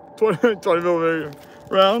 20mm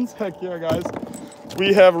rounds. Heck yeah, guys.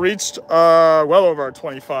 We have reached well over our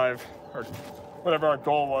 25, or whatever our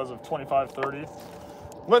goal was of 25, 30.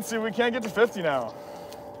 Let's see if we can't get to 50 now.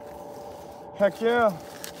 Heck yeah.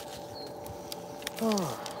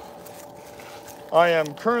 I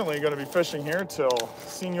am currently going to be fishing here till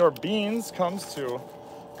Senor Beans comes to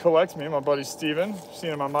collect me. My buddy Steven, you've seen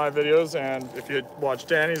him on my videos, and if you watch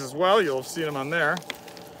Danny's as well, you'll have seen him on there.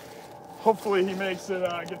 Hopefully he makes it,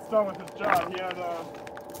 gets done with his job. He had,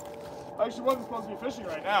 I actually wasn't supposed to be fishing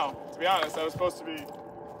right now, to be honest. I was supposed to be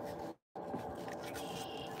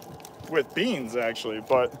with Beans, actually,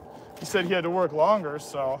 but he said he had to work longer,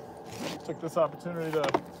 so I took this opportunity to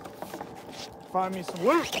find me some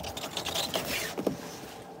loot.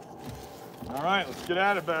 All right, let's get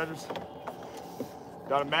at it, Badgers.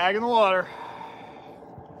 Got a mag in the water.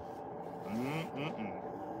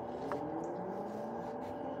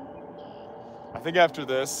 I think after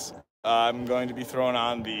this, I'm going to be throwing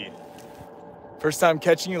on the first time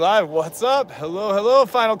catching you live. What's up? Hello, hello,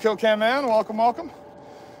 Final Kill Cam man. Welcome, welcome.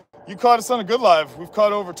 You caught us on a good live. We've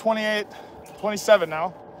caught over 28, 27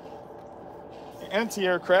 now.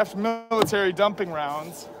 Anti-aircraft military dumping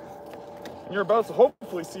rounds. And you're about to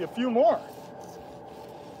hopefully see a few more.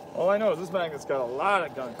 All I know is this magnet's got a lot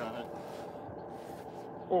of gunk on it.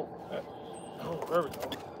 Oh, there we go.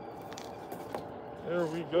 There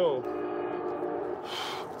we go.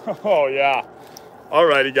 Oh, yeah.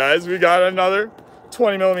 Alrighty, guys. We got another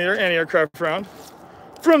 20mm anti-aircraft round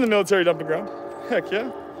from the military dumping ground. Heck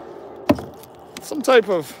yeah. Some type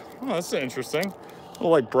of, oh, that's interesting. Little,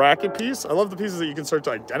 like, bracket piece. I love the pieces that you can start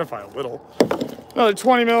to identify a little. Another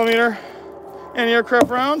 20mm anti-aircraft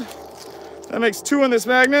round. That makes 2 in this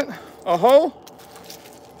magnet. A hole.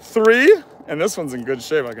 3. And this one's in good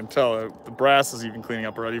shape, I can tell. The brass is even cleaning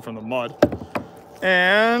up already from the mud.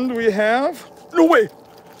 And we have... No way!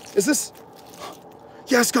 Is this...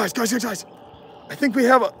 Yes, guys. I think we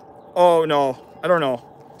have a... Oh, no. I don't know.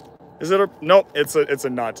 Is it a... Nope, it's a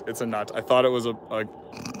nut. It's a nut. I thought it was a...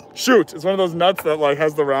 Shoot! It's one of those nuts that, like,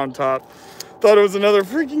 has the round top. Thought it was another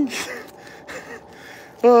freaking...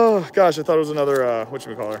 Oh, gosh, I thought it was another,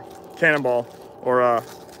 whatchamacallit, cannonball or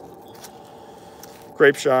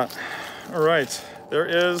grape shot. All right, there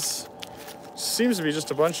is, seems to be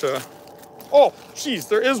just a bunch of, oh, geez,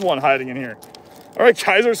 there is one hiding in here. All right,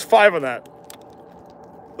 guys, there's 5 of that.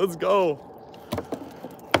 Let's go.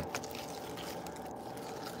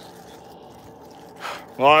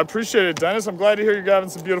 Well, I appreciate it, Dennis. I'm glad to hear you're having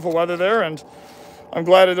some beautiful weather there, and I'm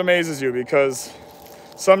glad it amazes you, because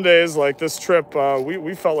some days, like this trip,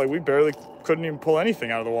 we felt like we barely couldn't even pull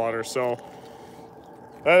anything out of the water. So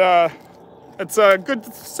that it's good.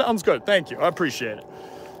 Sounds good. Thank you. I appreciate it.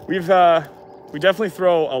 We definitely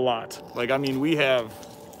throw a lot. Like, I mean, we have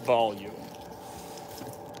volume.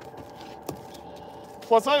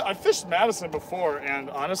 Plus, I fished Madison before, and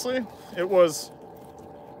honestly, it was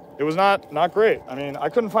not great. I mean, I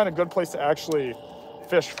couldn't find a good place to actually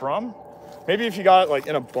fish from. Maybe if you got like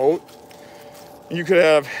in a boat, you could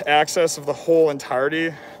have access of the whole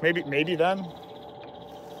entirety. Maybe then.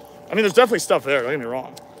 I mean, there's definitely stuff there. Don't get me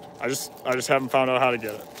wrong. I just haven't found out how to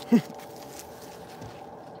get it.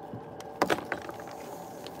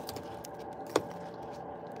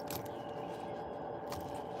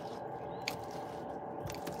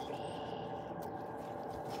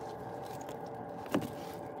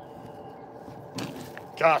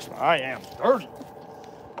 Gosh, I am dirty.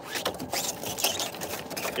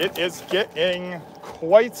 It is getting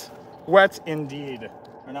quite wet indeed.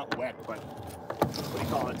 Or not wet, but what do you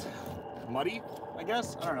call it? Muddy, I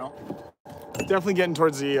guess? I don't know. Definitely getting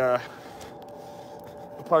towards the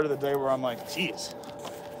part of the day where I'm like, geez, I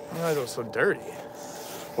didn't realize it was so dirty.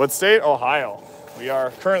 What state? Ohio. We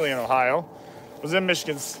are currently in Ohio. I was in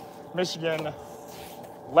Michigan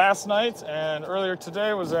last night, and earlier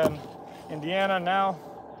today was in Indiana. Now,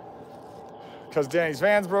 because Danny's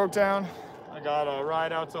vans broke down, I got a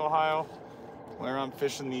ride out to Ohio where I'm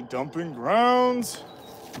fishing the dumping grounds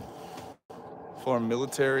for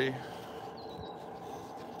military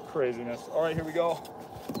craziness. All right, here we go.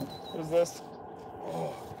 What is this?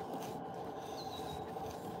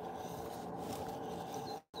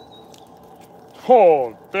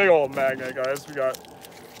 Oh, big old magnet, guys. We got,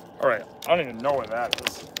 all right, I don't even know what that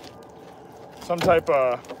is. Some type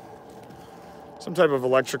of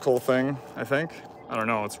electrical thing, I think. I don't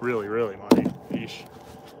know, it's really, really muddy. Yeesh.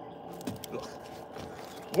 Ugh.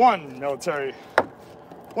 One military,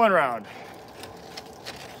 one round.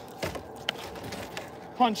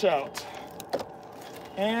 Punch out.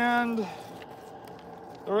 And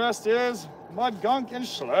the rest is mud, gunk, and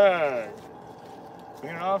slag.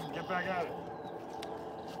 Clean it off and get back at it.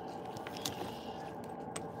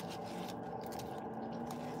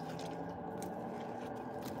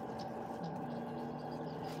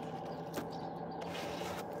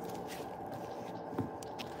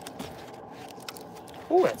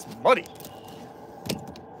 Oh, that's muddy.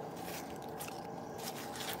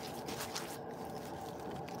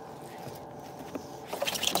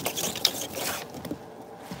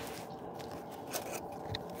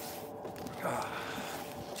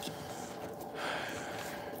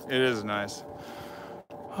 It is nice.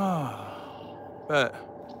 But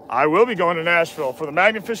I will be going to Nashville for the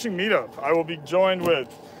magnet fishing meetup. I will be joined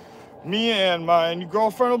with me and my new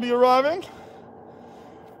girlfriend will be arriving.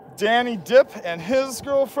 Danny Dip and his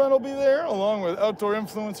girlfriend will be there, along with Outdoor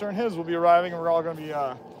Influencer and his will be arriving, and we're all going to be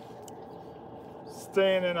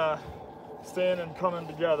staying and coming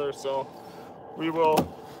together. So we will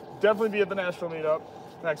definitely be at the Nashville meetup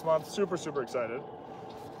next month. Super, super excited.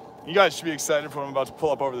 You guys should be excited for what I'm about to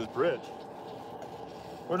pull up over this bridge.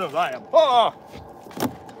 Lord knows I am. Ah!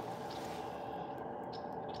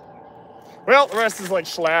 Well, the rest is like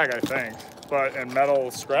slag, I think, and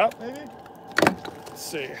metal scrap maybe. Let's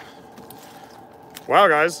see. Wow,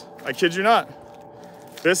 guys, I kid you not.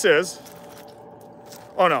 This is,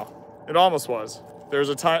 oh no, it almost was. There's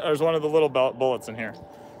one of the little bullets in here.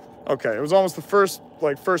 Okay, it was almost the first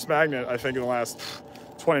magnet, I think, in the last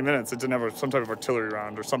 20 minutes. It didn't have some type of artillery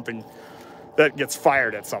round or something that gets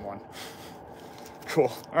fired at someone.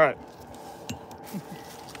 Cool, all right.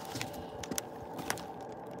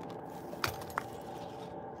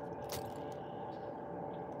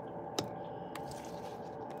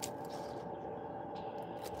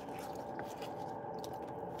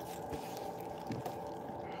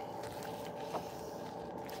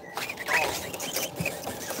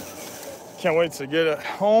 Can't wait to get it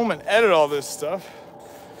home and edit all this stuff.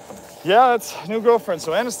 Yeah, that's new girlfriend.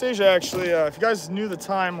 So Anastasia, actually, if you guys knew the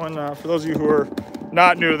time when, for those of you who are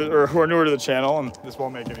not new to or who are newer to the channel, and this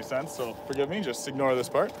won't make any sense, so forgive me, just ignore this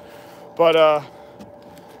part. But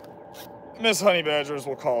Miss Honey Badgers,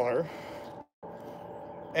 we'll call her,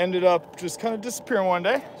 ended up just kind of disappearing one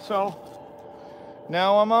day. So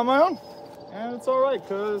now I'm on my own, and it's all right,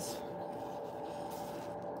 because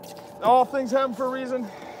all things happen for a reason.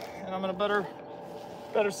 And I'm in a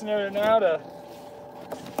better scenario now to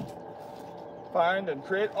find and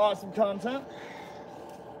create awesome content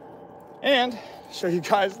and show you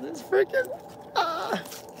guys this freaking,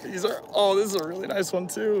 this is a really nice one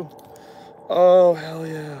too. Oh, hell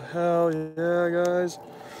yeah, guys.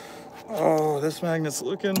 Oh, this magnet's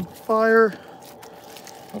looking fire.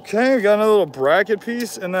 Okay, we got another little bracket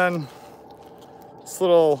piece, and then this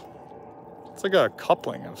little, it's like a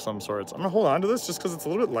coupling of some sorts. I'm gonna hold on to this just because it's a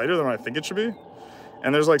little bit lighter than what I think it should be.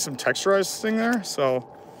 And there's like some texturized thing there, so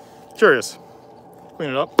curious.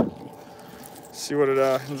 Clean it up. See what it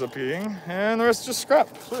ends up being, and the rest is just scrap.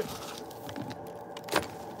 Sweet.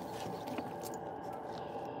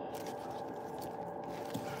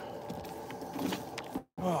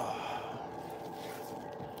 Oh.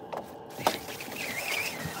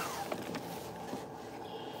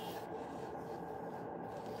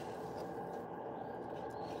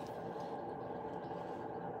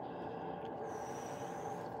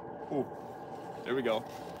 Ooh, there we go.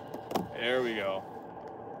 There we go.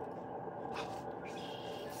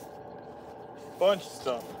 Bunch of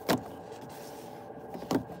stuff.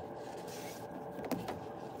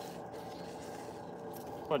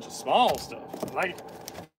 Bunch of small stuff. I like it.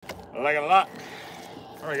 I like it a lot.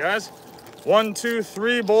 All right, guys. 1, 2,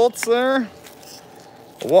 3 bolts there.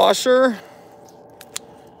 A washer.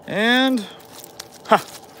 And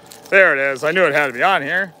there it is. I knew it had to be on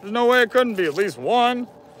here. There's no way it couldn't be. At least one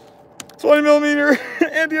 20 millimeter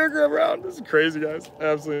anti-aircraft round. This is crazy, guys.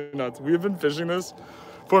 Absolutely nuts. We've been fishing this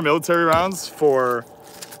for military rounds for,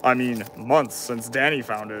 I mean, months, since Danny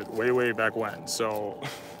found it way back when. So,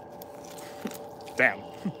 damn.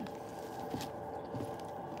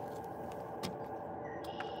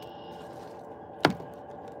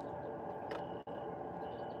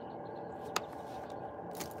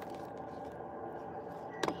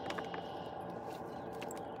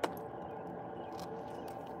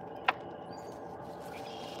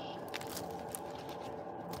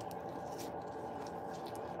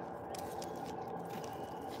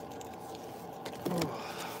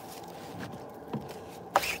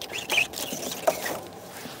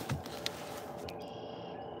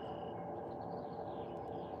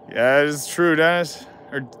 Yeah, it is true, Dennis.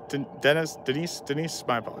 Or Denise,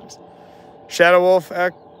 my apologies. Shadow Wolf,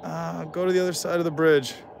 go to the other side of the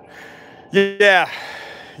bridge. Yeah,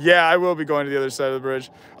 I will be going to the other side of the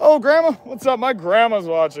bridge. Oh, Grandma, what's up? My grandma's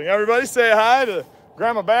watching. Everybody say hi to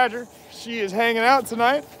Grandma Badger. She is hanging out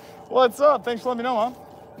tonight. What's up? Thanks for letting me know, Mom.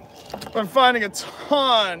 I'm finding a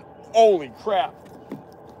ton. Holy crap.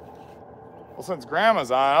 Well, since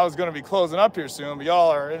Grandma's on, I was going to be closing up here soon, but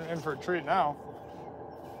y'all are in for a treat now.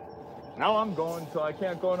 Now I'm going till I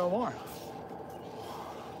can't go no more.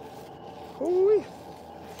 Ooh-wee.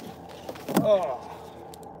 Oh.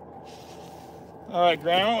 All right,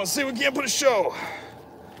 Grandma, let's see if we can't put a show.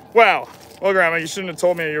 Wow. Well, Grandma, you shouldn't have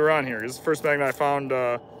told me you were on here. This is the first magnet I found,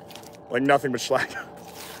 like nothing but shellac.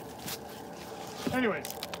 Anyways.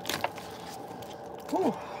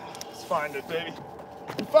 Whew. Let's find it, baby.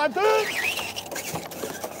 Find it!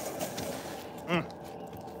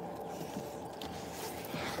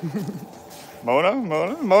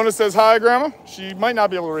 Mona says hi, Grandma. She might not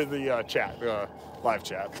be able to read the chat, live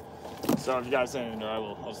chat. So if you guys say anything to her,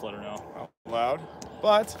 I'll just let her know out loud.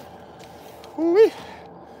 But, whoo-wee.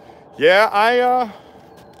 Yeah,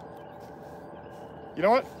 you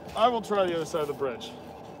know what? I will try the other side of the bridge.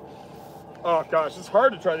 Oh gosh, it's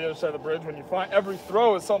hard to try the other side of the bridge when you find every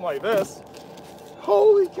throw is something like this.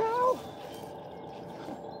 Holy cow!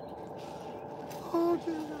 Oh,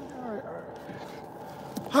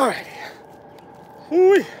 all right.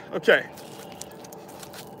 Ooh, okay.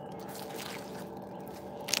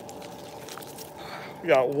 We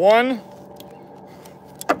got 1,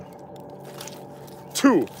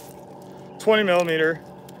 2 20 millimeter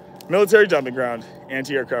military dumping ground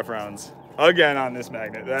anti-aircraft rounds again on this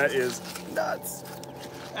magnet. That is nuts.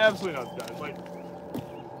 Absolutely nuts, guys. Like,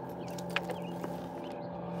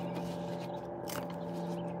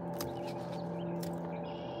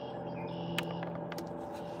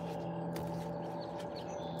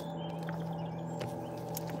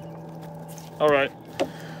 all right,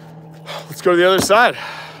 let's go to the other side.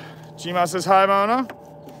 Gma says hi, Mona.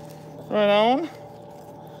 Right on.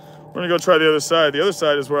 We're gonna go try the other side. The other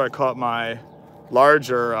side is where I caught my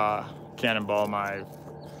larger cannonball, my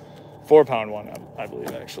 4-pound one, I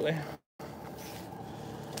believe, actually.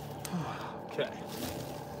 Okay.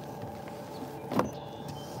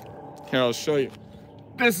 Here, I'll show you.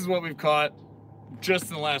 This is what we've caught just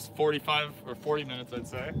in the last 45 or 40 minutes, I'd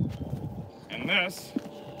say. And this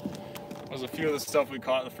was a few of the stuff we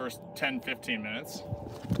caught in the first 10, 15 minutes.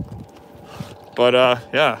 But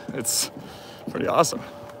yeah, it's pretty awesome.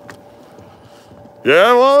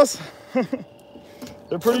 Yeah, Wallace.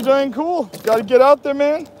 They're pretty dang cool. Got to get out there,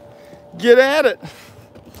 man. Get at it.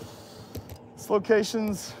 This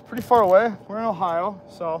location's pretty far away. We're in Ohio,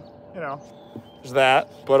 so, you know, there's that.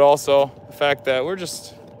 But also the fact that we're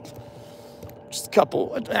just a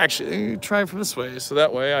couple. Actually, try from this way, so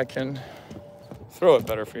that way I can throw it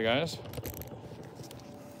better for you guys.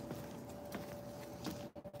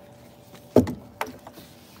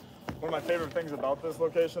 One of my favorite things about this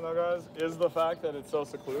location, though, guys, is the fact that it's so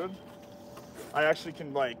secluded. I actually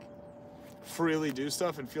can, like, freely do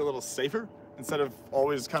stuff and feel a little safer instead of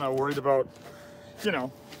always kind of worried about, you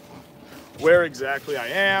know, where exactly I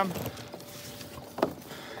am,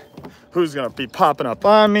 who's gonna be popping up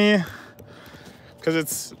on me. Because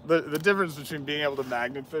it's the difference between being able to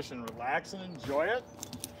magnet fish and relax and enjoy it,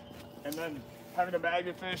 and then having to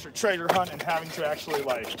magnet fish or treasure hunt and having to actually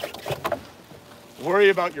like worry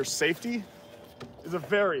about your safety is a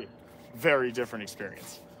very, very different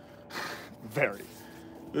experience. Very.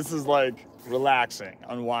 This is like relaxing,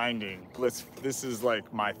 unwinding, bliss. This is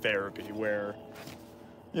like my therapy where,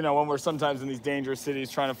 you know, when we're sometimes in these dangerous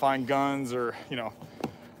cities trying to find guns or, you know,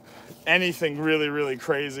 anything really, really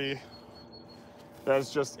crazy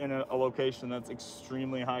that's just in a location that's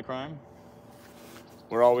extremely high crime,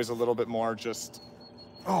 we're always a little bit more just,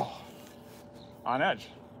 on edge.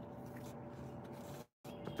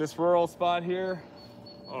 But this rural spot here,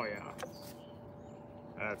 oh yeah.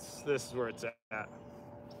 This is where it's at,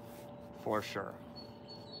 for sure.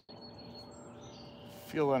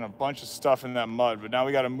 Feeling a bunch of stuff in that mud, but now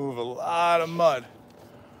we gotta move a lot of mud.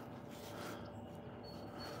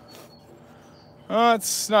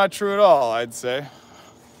 It's not true at all, I'd say.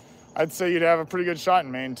 I'd say you'd have a pretty good shot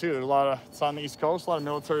in Maine too. There's it's on the East Coast, a lot of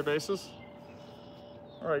military bases.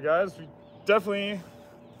 All right, guys, we definitely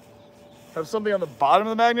have something on the bottom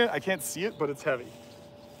of the magnet. I can't see it, but it's heavy.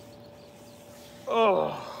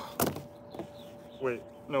 Oh, wait,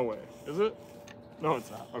 no way. Is it? No,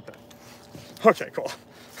 it's not. Okay. Okay, cool.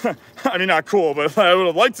 I mean, not cool, but I would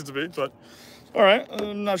have liked it to be, but all right.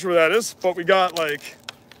 I'm not sure what that is, but we got like,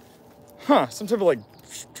 some type of like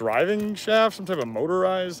driving shaft, some type of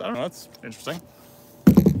motorized, I don't know, that's interesting.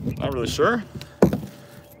 Not really sure.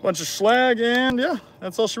 Bunch of slag, and yeah,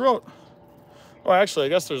 that's all she wrote. Oh, actually, I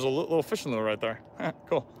guess there's a little fishing lure right there.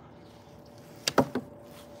 Cool.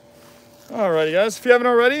 Alrighty, guys, if you haven't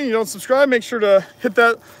already and you don't subscribe, make sure to hit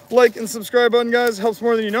that like and subscribe button, guys. It helps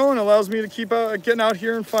more than you know and allows me to keep getting out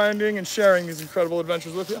here and finding and sharing these incredible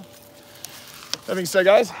adventures with you. That being said,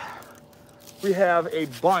 guys, we have a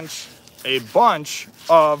bunch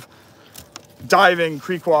of diving,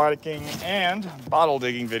 creek walking, and bottle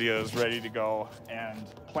digging videos ready to go and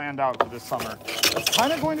planned out for this summer. It's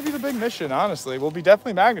kind of going to be the big mission, honestly. We'll be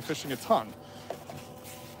definitely magnet fishing a ton.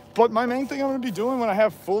 But my main thing I'm going to be doing when I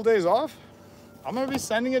have full days off, I'm going to be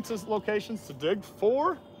sending it to locations to dig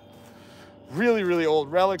for really, really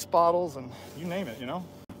old relics, bottles, and you name it, you know?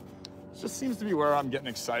 It just seems to be where I'm getting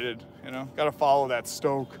excited, you know? Got to follow that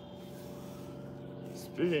stoke.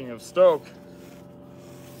 Speaking of stoke,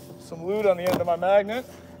 some loot on the end of my magnet.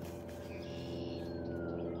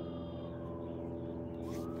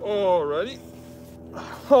 Alrighty.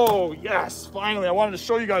 Oh, yes, finally. I wanted to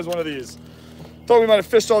show you guys one of these. Thought we might have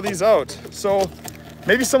fished all these out. So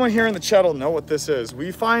maybe someone here in the chat will know what this is.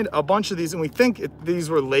 We find a bunch of these and we think these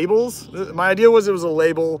were labels. My idea was it was a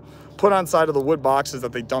label put on side of the wood boxes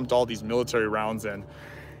that they dumped all these military rounds in.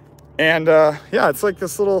 And yeah, it's like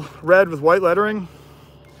this little red with white lettering.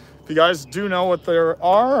 If you guys do know what there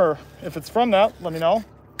are, or if it's from that, let me know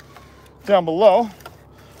down below.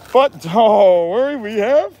 But don't worry, we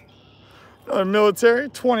have another military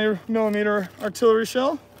 20mm artillery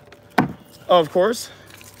shell, of course,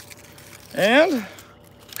 and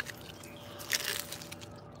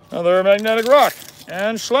another magnetic rock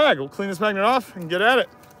and slag. We'll clean this magnet off and get at it.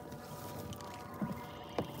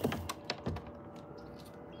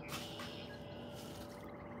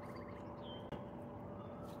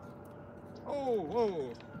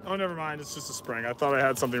 Oh, never mind. It's just a spring. I thought I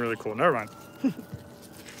had something really cool. Never mind.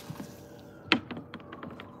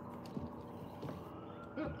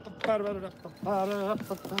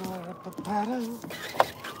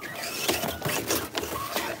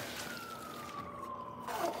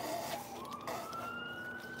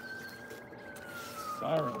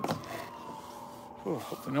 Sirens. Ooh,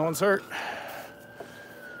 hopefully no one's hurt.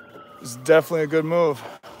 This is definitely a good move.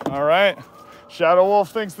 All right. Shadow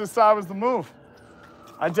Wolf thinks this side was the move.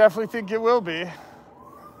 I definitely think it will be.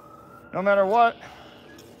 No matter what,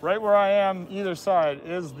 right where I am, either side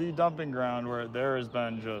is the dumping ground where there has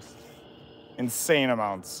been just insane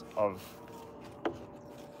amounts of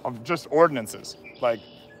just ordinances, like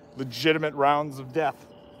legitimate rounds of death.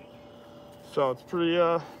 So it's pretty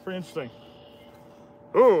interesting.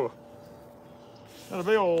 Ooh, got a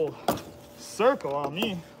big old circle on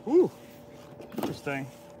me. Ooh, interesting.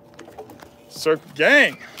 Circle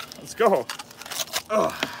gang, let's go.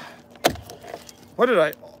 Ugh. What did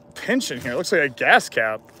I pinch in here? It looks like a gas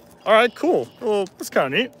cap. All right, cool. Well, that's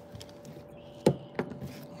kind of neat.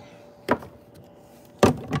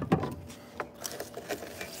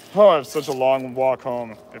 Oh, I have such a long walk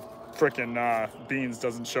home if frickin' Beans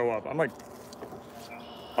doesn't show up. I'm like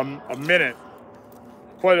a minute,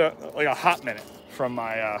 quite a hot minute from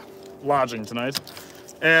my lodging tonight.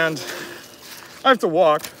 And I have to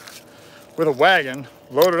walk with a wagon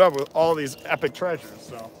loaded up with all these epic treasures.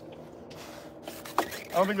 So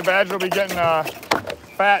I don't think the badger will be getting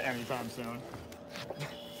fat anytime soon.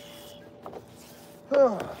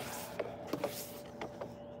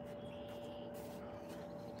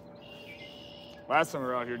 Last time we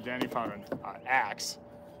were out here, Danny found an axe,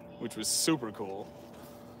 which was super cool.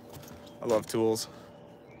 I love tools.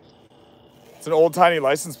 It's an old tiny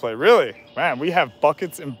license plate. Really? Man, we have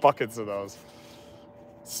buckets and buckets of those.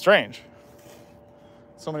 It's strange.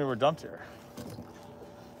 So many were dumped here.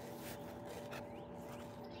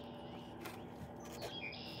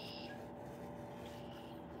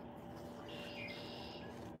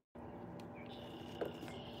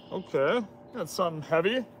 Okay, got something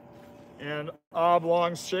heavy and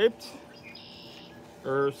oblong shaped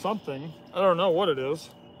or something. I don't know what it is,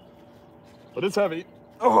 but it's heavy.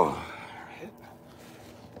 Oh,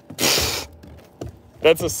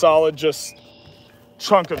 that's a solid just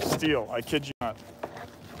chunk of steel. I kid you not.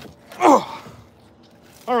 Oh,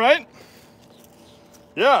 all right.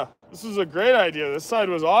 Yeah, this is a great idea. This side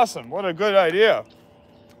was awesome. What a good idea.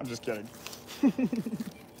 I'm just kidding.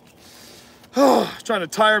 Trying to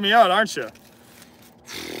tire me out, aren't you?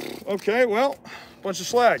 Okay, well, bunch of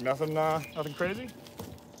slag. Nothing crazy.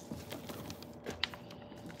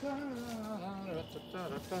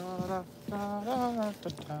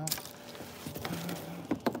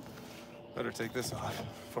 Better take this off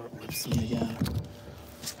before it whips me again.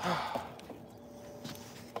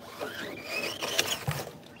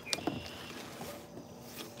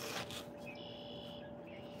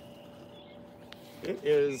 It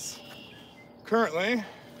is currently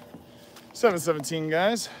 7:17,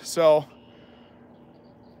 guys. So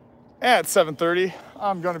at 7:30,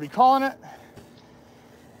 I'm going to be calling it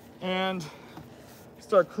and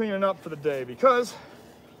start cleaning up for the day because,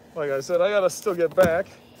 like I said, I got to still get back.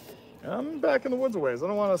 I'm back in the woods a ways. I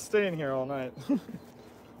don't want to stay in here all night.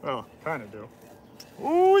 Well, kind of do.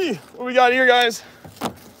 Ooh, what we got here, guys?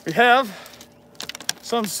 We have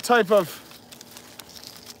some type of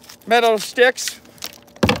meadow sticks.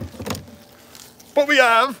 But we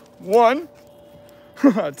have one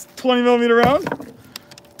 20mm round,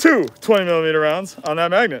 two 20mm rounds on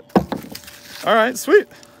that magnet. All right, sweet.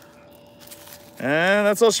 And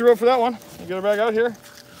that's all she wrote for that one. We'll get her back out here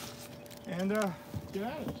and get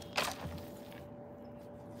at it.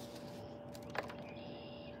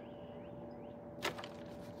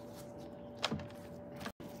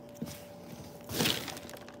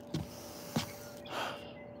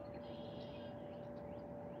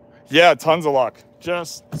 Yeah, tons of luck.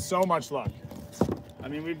 Just so much luck. I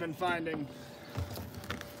mean, we've been finding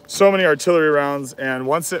so many artillery rounds, and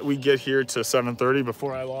once we get here to 7:30,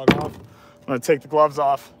 before I log off, I'm gonna take the gloves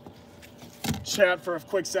off, chat for a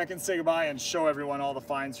quick second, say goodbye, and show everyone all the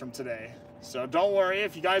finds from today. So don't worry,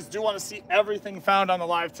 if you guys do want to see everything found on the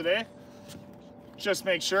live today, just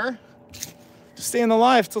make sure to stay in the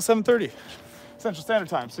live till 7:30 Central Standard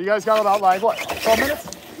Time. So you guys got about like, what, 12 minutes?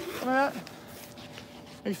 Something like that?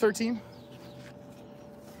 Maybe 13?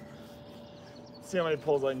 See how many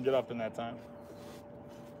pulls I can get up in that time.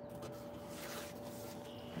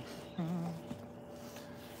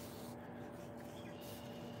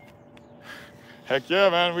 Heck yeah,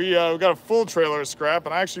 man. We got a full trailer of scrap,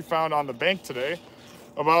 and I actually found on the bank today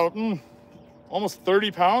about almost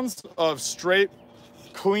 30 pounds of straight,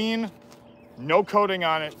 clean, no coating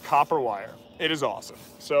on it, copper wire. It is awesome.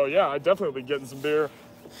 So yeah, I definitely will be getting some beer.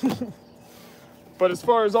 But as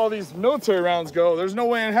far as all these military rounds go, there's no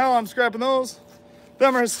way in hell I'm scrapping those.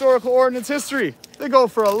 Them are historical ordnance history. They go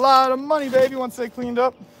for a lot of money, baby, once they cleaned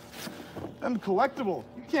up. Them collectible.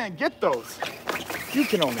 You can't get those. You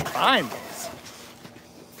can only find those.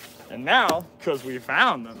 And now, because we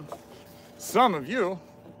found them, some of you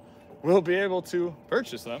will be able to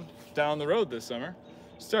purchase them down the road this summer,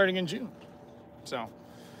 starting in June. So,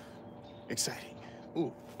 exciting.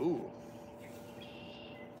 Ooh, ooh.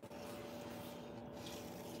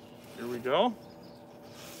 Here we go.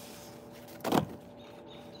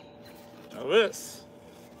 Now this.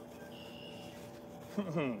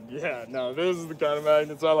 Yeah, now this is the kind of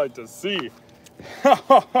magnets I like to see.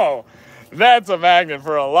 Oh, that's a magnet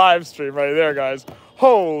for a live stream right there, guys.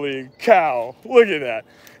 Holy cow. Look at that.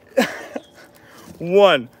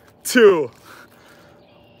 1, 2,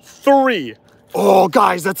 3. Oh,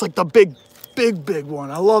 guys, that's like the big one.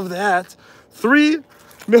 I love that. 3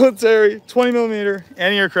 military 20mm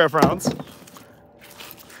anti-aircraft rounds.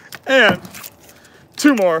 And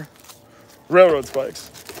 2 more railroad spikes.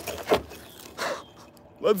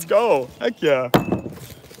 Let's go. Heck yeah.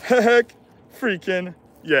 Heck freaking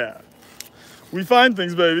yeah. We find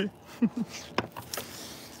things, baby.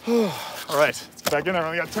 All right, let's get back in there. We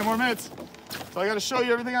only got 10 more minutes. So I got to show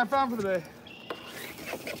you everything I found for the day.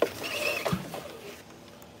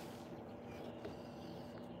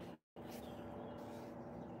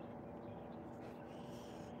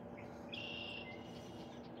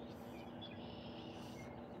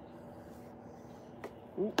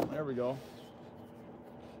 Ooh, there we go.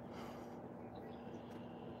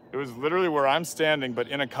 It was literally where I'm standing, but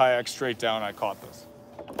in a kayak straight down, I caught this.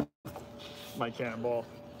 My cannonball.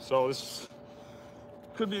 So this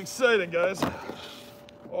could be exciting, guys.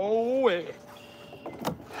 Oh, wait.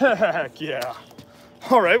 Heck yeah.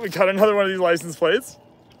 All right, we got another one of these license plates.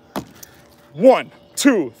 1,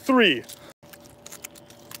 2, 3.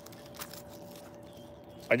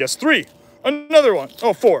 I guess 3. Another one.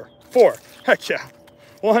 Oh, 4. 4. Heck yeah.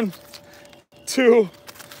 1, 2,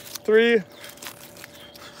 3,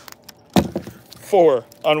 4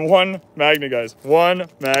 on one magnet, guys. One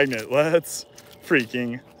magnet. Let's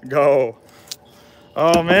freaking go.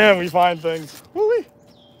 Oh man, we find things. Woo-wee.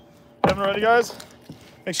 Haven't already, guys?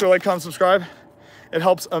 Make sure to like, comment, subscribe. It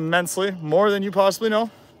helps immensely, more than you possibly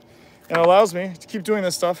know. And it allows me to keep doing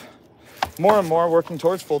this stuff more and more, working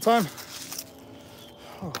towards full time.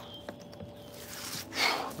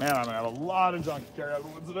 Man, I'm gonna have a lot of junk to carry out of the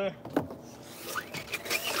woods today.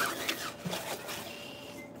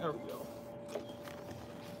 There we go.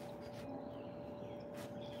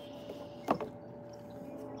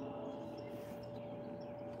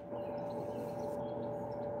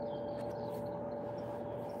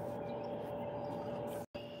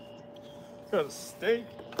 Got a steak.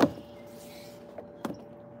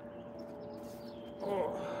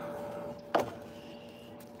 Oh.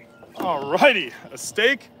 Alrighty, a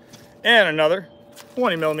steak and another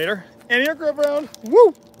 20 millimeter anti-aircraft round.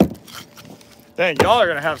 Woo! Dang, y'all are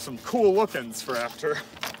gonna have some cool lookings for after.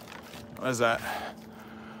 What is that?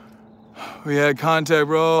 We had contact,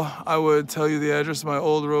 bro. I would tell you the address of my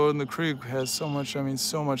old road in the creek. It has so much, I mean,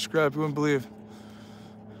 so much scrap, you wouldn't believe.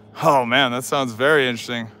 Oh man, that sounds very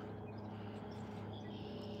interesting.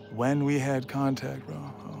 When we had contact, bro.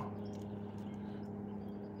 Oh.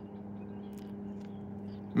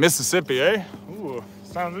 Mississippi, eh? Ooh,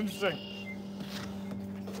 sounds interesting.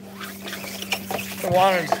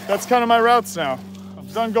 That's kind of my routes now. I'm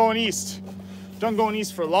done going east. Done going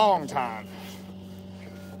east for a long time.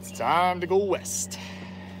 It's time to go west.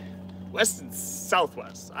 West and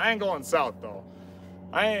southwest. I ain't going south though.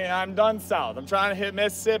 I'm done south. I'm trying to hit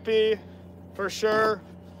Mississippi for sure.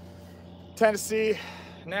 Tennessee,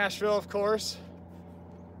 Nashville, of course.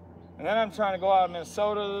 And then I'm trying to go out of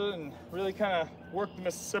Minnesota and really kind of work the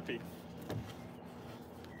Mississippi.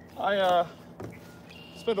 I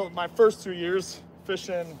spent my first 2 years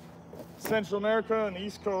fishing Central America and the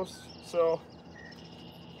East Coast, so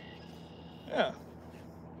yeah.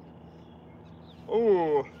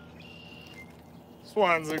 Ooh, this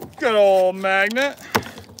one's a good old magnet,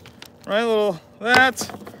 right? A little that,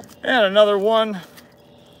 and another one.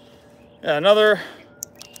 Yeah, another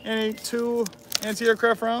two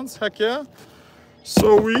anti-aircraft rounds. Heck yeah,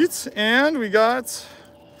 sweet. And we got,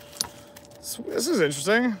 this is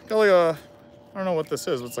interesting. Got like a, I don't know what this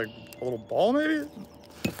is. It's like a little ball maybe?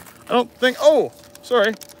 I don't think, oh,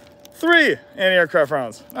 sorry. 3 anti-aircraft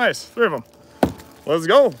rounds. Nice, 3 of them. Let's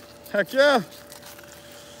go. Heck yeah.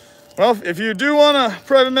 Well, if you do want to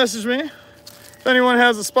private message me, if anyone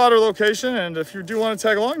has a spot or location, and if you do want to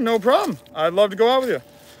tag along, no problem. I'd love to go out with you.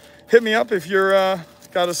 Hit me up if you're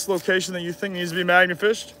got a location that you think needs to be magnet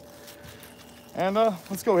fished. And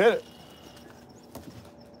let's go hit it.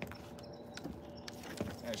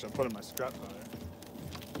 Actually, I'm putting my straps on it.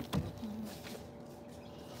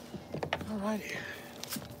 Alrighty.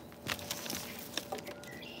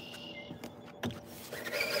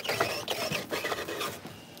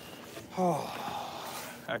 Oh,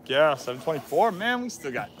 heck yeah, 7:24. Man, we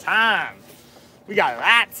still got time. We got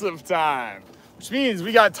lots of time. Which means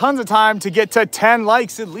we got tons of time to get to 10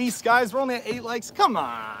 likes at least, guys. We're only at 8 likes. Come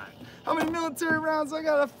on. How many military rounds I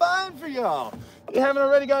gotta find for y'all? If you haven't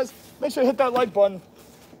already, guys, make sure to hit that like button.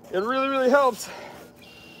 It really, really helps.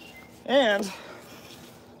 And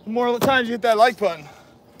the more times you hit that like button,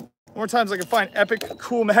 the more times I can find epic,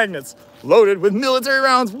 cool magnets loaded with military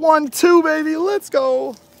rounds. 1, 2, baby. Let's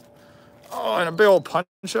go. Oh, and a big old punch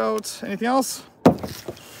out. Anything else?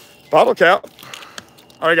 Bottle cap.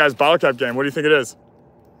 All right, guys, bottle cap game. What do you think it is?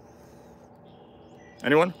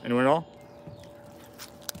 Anyone? Anyone at all?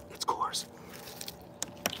 It's Coors.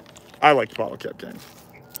 I like the bottle cap game.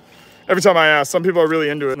 Every time I ask, some people are really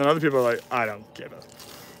into it, and then other people are like, I don't give a.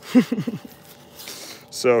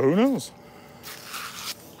 So who knows?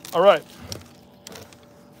 All right.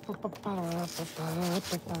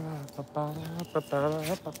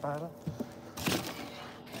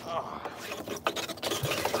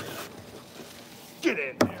 Get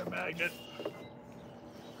in there, magnet.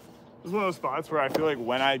 This is one of those spots where I feel like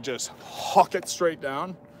when I just huck it straight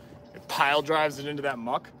down, it pile drives it into that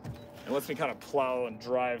muck and lets me kind of plow and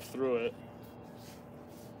drive through it.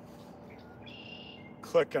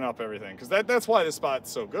 Clicking up everything. Because that's why this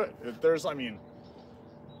spot's so good. I mean,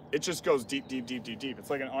 it just goes deep, deep, deep, deep, deep. It's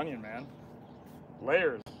like an onion, man.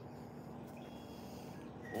 Layers.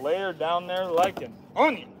 Layered down there like an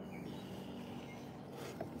onion.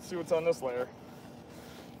 Let's see what's on this layer.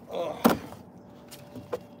 Oh.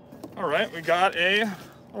 All right, we got a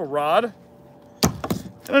rod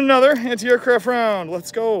and another anti-aircraft round.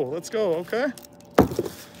 Let's go, okay?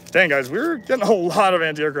 Dang, guys, we're getting a lot of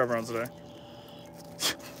anti-aircraft rounds today.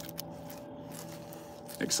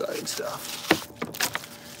 Exciting stuff.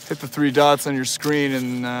 Hit the 3 dots on your screen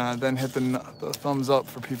and then hit the thumbs up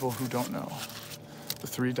for people who don't know. The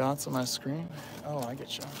 3 dots on my screen? Oh, I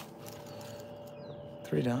get you.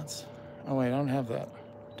 3 dots? Oh wait, I don't have that.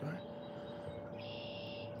 Do I?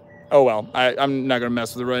 Oh well, I'm not gonna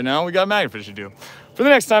mess with it right now. We got magnet to do. For the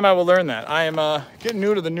next time, I will learn that. I am getting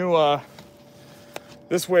new to the new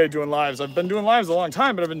this way of doing lives. I've been doing lives a long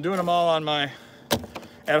time, but I've been doing them all on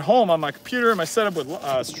at home on my computer, my setup with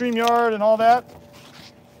StreamYard and all that.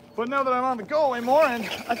 But now that I'm on the go way more, and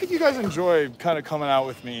I think you guys enjoy kind of coming out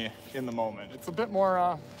with me in the moment. It's a bit more,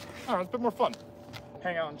 I don't know, it's a bit more fun.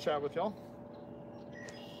 Hang out and chat with y'all.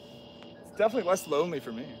 It's definitely less lonely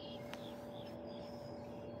for me.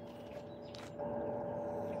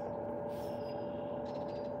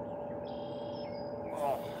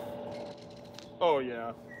 Oh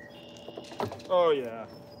yeah. Oh yeah.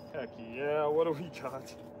 Heck yeah. What do we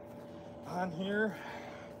got on here?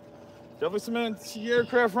 Definitely some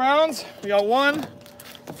anti-aircraft rounds. We got 1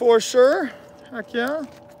 for sure. Heck yeah.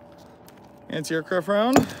 Anti-aircraft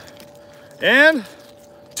round. And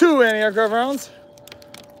 2 anti-aircraft rounds.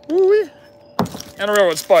 Woo-wee. And a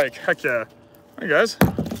railroad spike. Heck yeah. All right, guys.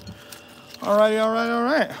 Alrighty, all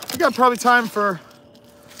right. We got probably time for,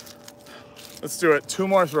 let's do it, 2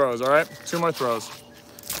 more throws, all right? 2 more throws.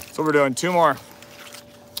 That's what we're doing, 2 more.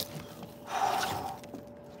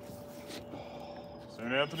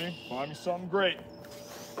 St. Anthony, find me something great.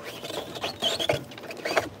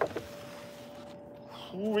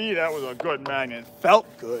 Ooh, that was a good magnet. Felt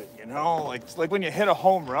good, you know? Like when you hit a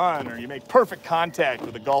home run or you make perfect contact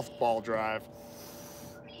with a golf ball drive.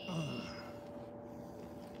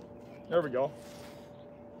 There we go.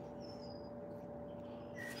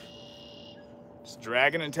 Just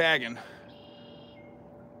dragging and tagging.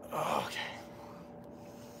 Okay.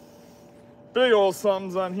 Big old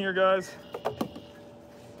somethings on here, guys.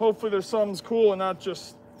 Hopefully there's something's cool and not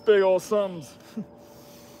just big old somethings.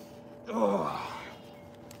 Oh.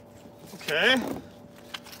 Okay.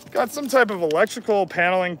 Got some type of electrical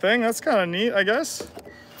paneling thing. That's kind of neat, I guess.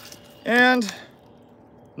 And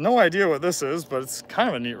no idea what this is, but it's kind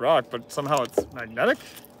of a neat rock, but somehow it's magnetic.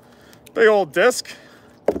 Big old disc.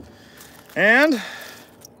 And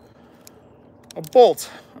a bolt.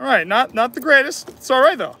 All right, not the greatest. It's all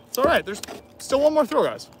right though. It's all right. There's still 1 more throw,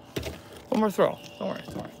 guys. 1 more throw. Don't worry.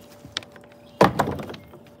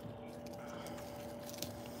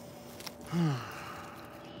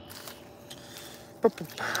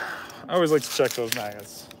 I always like to check those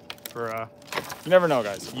magnets for you never know,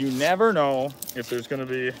 guys. You never know if there's gonna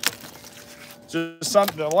be just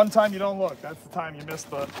something. The one time you don't look, that's the time you miss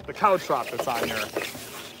the cow trot that's on here.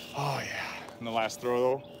 Oh yeah. And the last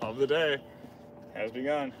throw of the day has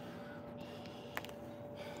begun.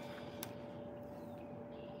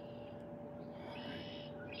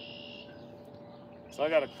 So I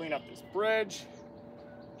gotta clean up this bridge.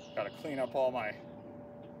 Gotta clean up all my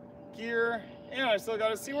gear. And I still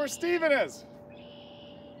gotta see where Steven is.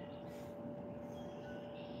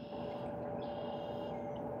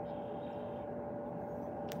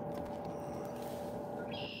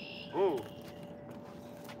 Ooh.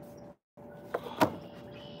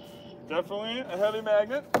 Definitely a heavy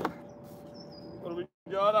magnet. What do we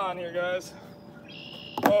got on here, guys?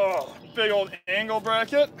 Oh, big old angle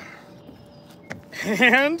bracket.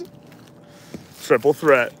 And triple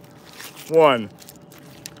threat. 1,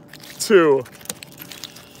 2,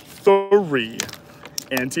 3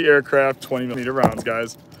 anti-aircraft 20mm rounds,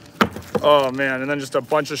 guys. Oh man, and then just a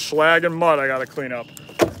bunch of slag and mud I gotta clean up.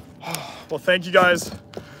 Well, thank you guys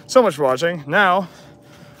so much for watching. Now, I'm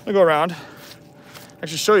gonna go around,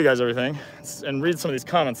 actually show you guys everything and read some of these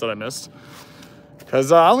comments that I missed.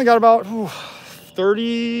 Because I only got about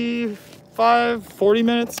 35, 40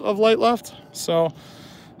 minutes of light left. So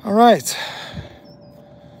All right.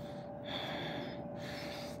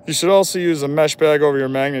 You should also use a mesh bag over your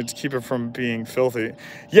magnet to keep it from being filthy.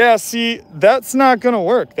 Yeah, see, that's not gonna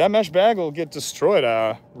work. That mesh bag will get destroyed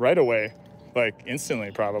right away, like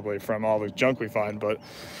instantly probably from all the junk we find, but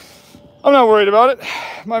I'm not worried about it.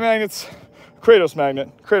 My magnet's Kratos magnet.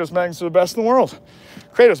 Kratos magnets are the best in the world.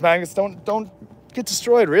 Kratos magnets don't get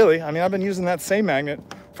destroyed, really. I mean, I've been using that same magnet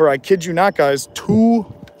for, I kid you not, guys, 2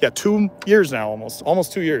 years now,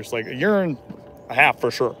 almost 2 years, like a year and a half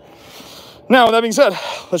for sure. Now, with that being said,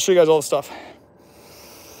 let's show you guys all the stuff.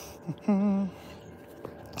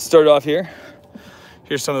 Start off here.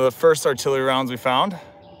 Here's some of the first artillery rounds we found.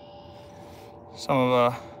 Some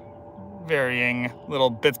of the varying little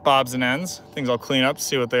bits, bobs, and ends. Things I'll clean up,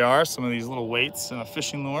 see what they are. Some of these little weights and a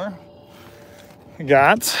fishing lure. We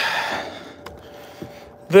got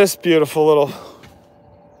this beautiful little,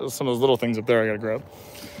 some of those little things up there I gotta grab.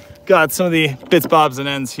 Got some of the bits, bobs, and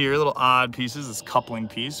ends here, little odd pieces. This coupling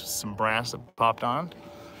piece with some brass that popped on.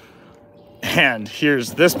 And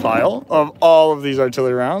here's this pile of all of these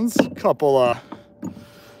artillery rounds. A couple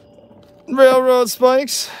railroad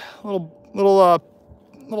spikes, little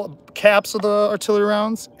caps of the artillery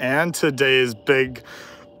rounds, and today's big,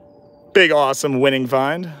 awesome winning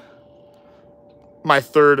find. My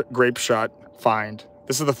 3rd grape shot find.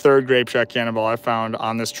 This is the 3rd grape shot cannonball I found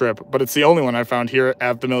on this trip, but it's the only one I found here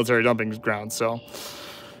at the military dumping ground, so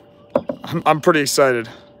I'm pretty excited.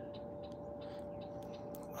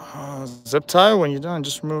 Zip tie, when you're done,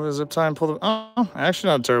 just remove the zip tie and pull the, oh, actually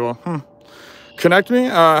not terrible. Connect me?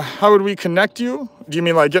 How would we connect you? Do you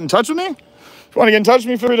mean like get in touch with me? If you want to get in touch with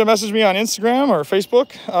me, feel free to message me on Instagram or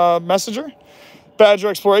Facebook Messenger. Badger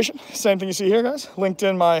Exploration, same thing you see here, guys. Linked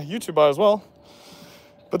in my YouTube bio as well.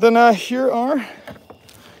 But then here are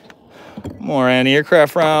more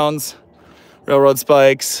anti-aircraft rounds, railroad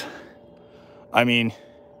spikes. I mean,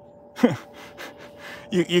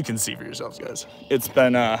 you can see for yourselves, guys. It's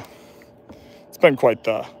been quite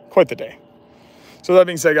the day. So that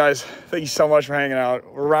being said, guys, thank you so much for hanging out.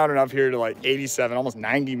 We're rounding up here to like 87, almost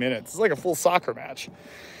 90 minutes. It's like a full soccer match.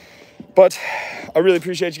 But I really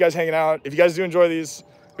appreciate you guys hanging out. If you guys do enjoy these,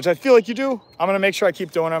 which I feel like you do, I'm gonna make sure I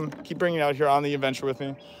keep doing them, keep bringing it out here on the adventure with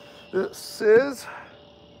me. It's a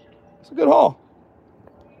good haul.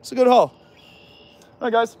 It's a good haul. All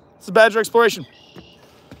right, guys, it's the Badger Exploration.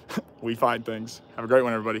 We find things. Have a great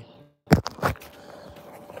one, everybody.